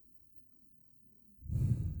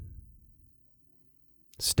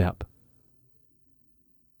step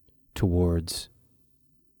towards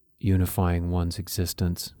unifying one's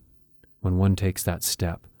existence, when one takes that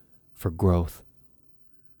step for growth,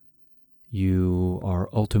 you are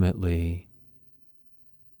ultimately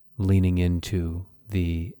leaning into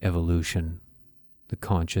the evolution, the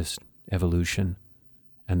conscious evolution,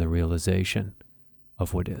 and the realization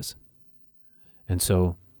of what is. And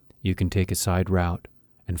so you can take a side route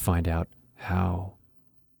and find out how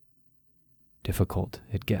difficult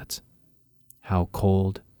it gets, how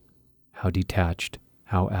cold, how detached,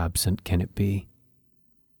 how absent can it be.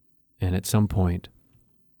 And at some point,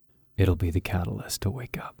 it'll be the catalyst to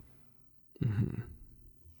wake up. Mm-hmm.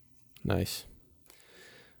 Nice.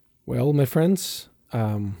 Well, my friends,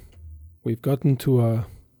 we've gotten to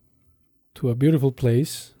a beautiful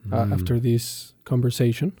place after this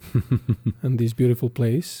conversation. And this beautiful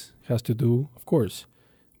place has to do, of course,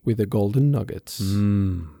 with the golden nuggets.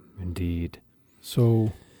 Indeed.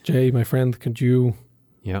 So, Jay, my friend, could you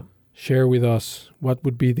share with us what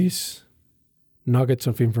would be these nuggets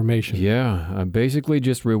of information? Yeah, basically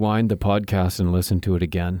just rewind the podcast and listen to it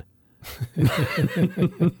again.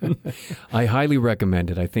 I highly recommend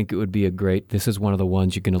it. I think it would be this is one of the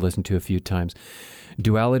ones you're going to listen to a few times.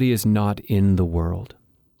 Duality is not in the world.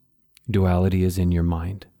 Duality is in your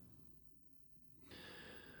mind.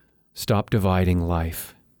 Stop dividing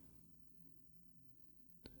life.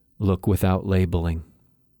 Look without labeling.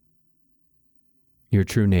 Your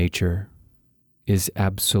true nature is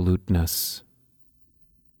absoluteness.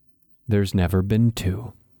 There's never been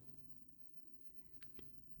two.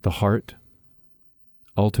 The heart,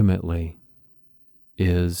 ultimately,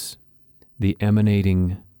 is the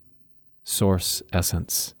emanating source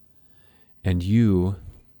essence, and you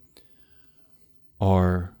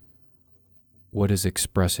are what is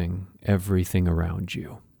expressing everything around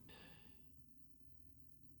you.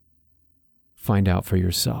 Find out for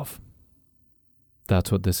yourself.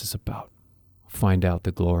 That's what this is about. Find out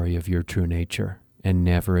the glory of your true nature, and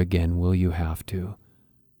never again will you have to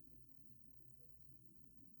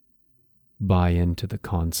buy into the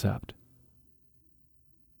concept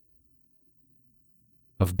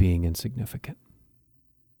of being insignificant.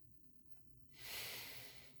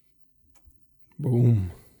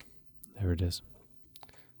 Boom. There it is.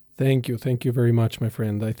 Thank you. Thank you very much, my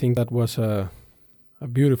friend. I think that was a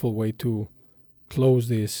beautiful way to close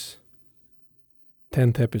this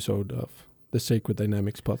 10th episode of the Sacred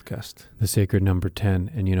Dynamics podcast. The sacred number 10.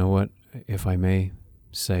 And you know what? If I may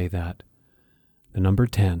say that, the number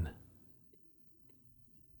 10,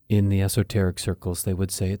 in the esoteric circles, they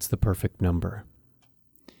would say it's the perfect number.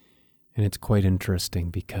 And it's quite interesting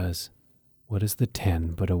because what is the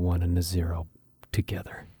 10 but a 1 and a 0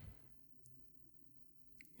 together?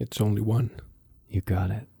 It's only one. You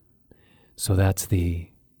got it. So that's the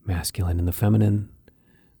masculine and the feminine.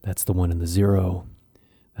 That's the 1 and the 0.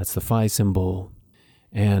 That's the phi symbol.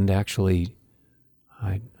 And actually,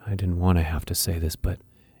 I didn't want to have to say this, but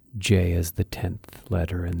J is the 10th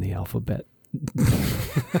letter in the alphabet.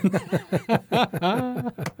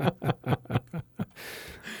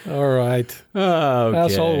 All right. Okay.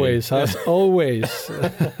 As always,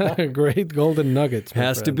 great golden nuggets.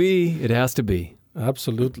 Has to be. It has to be.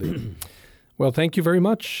 Absolutely. Well, thank you very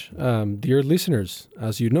much, dear listeners.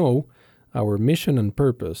 As you know, our mission and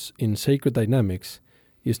purpose in Sacred Dynamics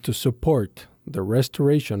is to support the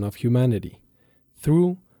restoration of humanity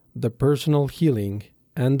through the personal healing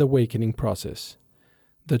and awakening process.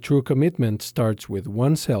 The true commitment starts with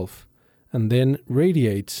oneself and then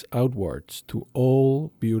radiates outwards to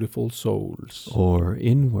all beautiful souls. Or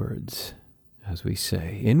inwards, as we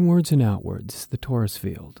say. Inwards and outwards. The torus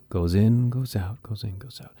field goes in, goes out, goes in,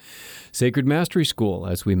 goes out. Sacred Mastery School,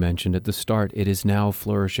 as we mentioned at the start, it is now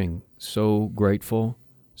flourishing. So grateful,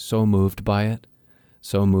 so moved by it,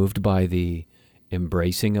 so moved by the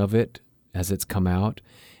embracing of it as it's come out.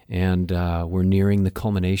 And we're nearing the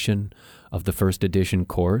culmination of the first edition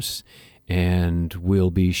course, and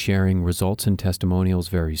we'll be sharing results and testimonials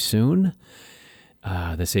very soon.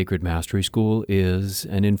 The Sacred Mastery School is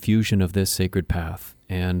an infusion of this sacred path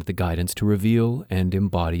and the guidance to reveal and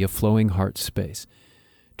embody a flowing heart space,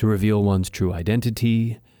 to reveal one's true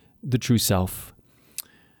identity, the true self,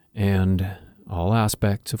 and all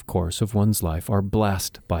aspects, of course, of one's life are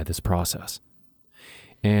blessed by this process.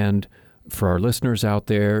 And for our listeners out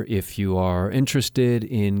there, if you are interested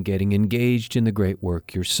in getting engaged in the great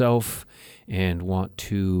work yourself and want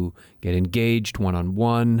to get engaged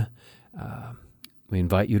one-on-one, we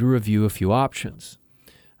invite you to review a few options.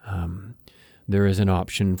 There is an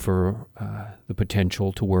option for the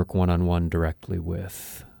potential to work one-on-one directly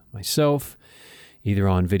with myself, either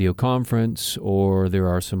on video conference, or there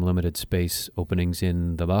are some limited space openings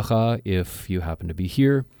in the Baja if you happen to be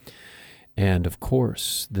here. And of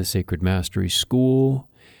course, the Sacred Mastery School.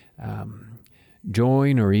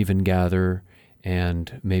 Join or even gather,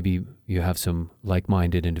 and maybe you have some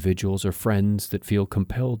like-minded individuals or friends that feel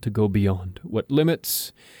compelled to go beyond what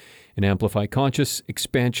limits and amplify conscious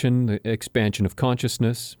expansion, the expansion of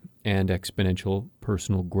consciousness, and exponential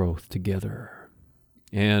personal growth together.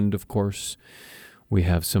 And of course, we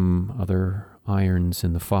have some other irons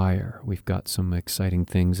in the fire. We've got some exciting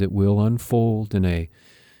things that will unfold in a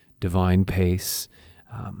divine pace,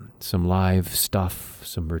 some live stuff,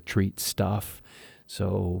 some retreat stuff.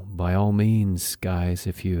 So by all means, guys,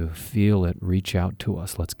 if you feel it, reach out to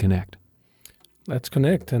us. Let's connect. Let's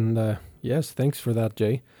connect. And yes, thanks for that,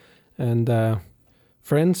 Jay. And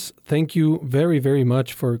friends, thank you very, very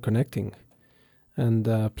much for connecting.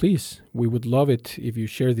 And please, we would love it if you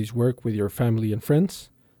share this work with your family and friends.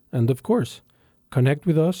 And of course, connect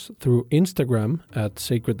with us through Instagram at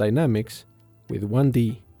Sacred Dynamics with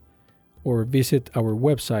 1D, or visit our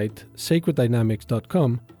website,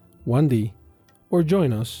 sacreddynamics.com, 1D, or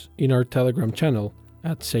join us in our Telegram channel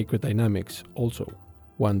at Sacred Dynamics, also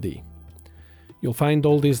 1D. You'll find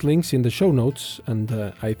all these links in the show notes, and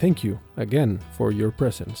I thank you again for your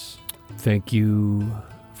presence. Thank you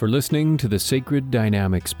for listening to the Sacred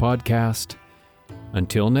Dynamics podcast.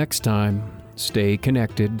 Until next time, stay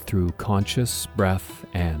connected through conscious breath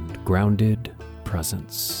and grounded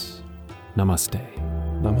presence. Namaste.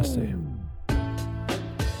 Namaste.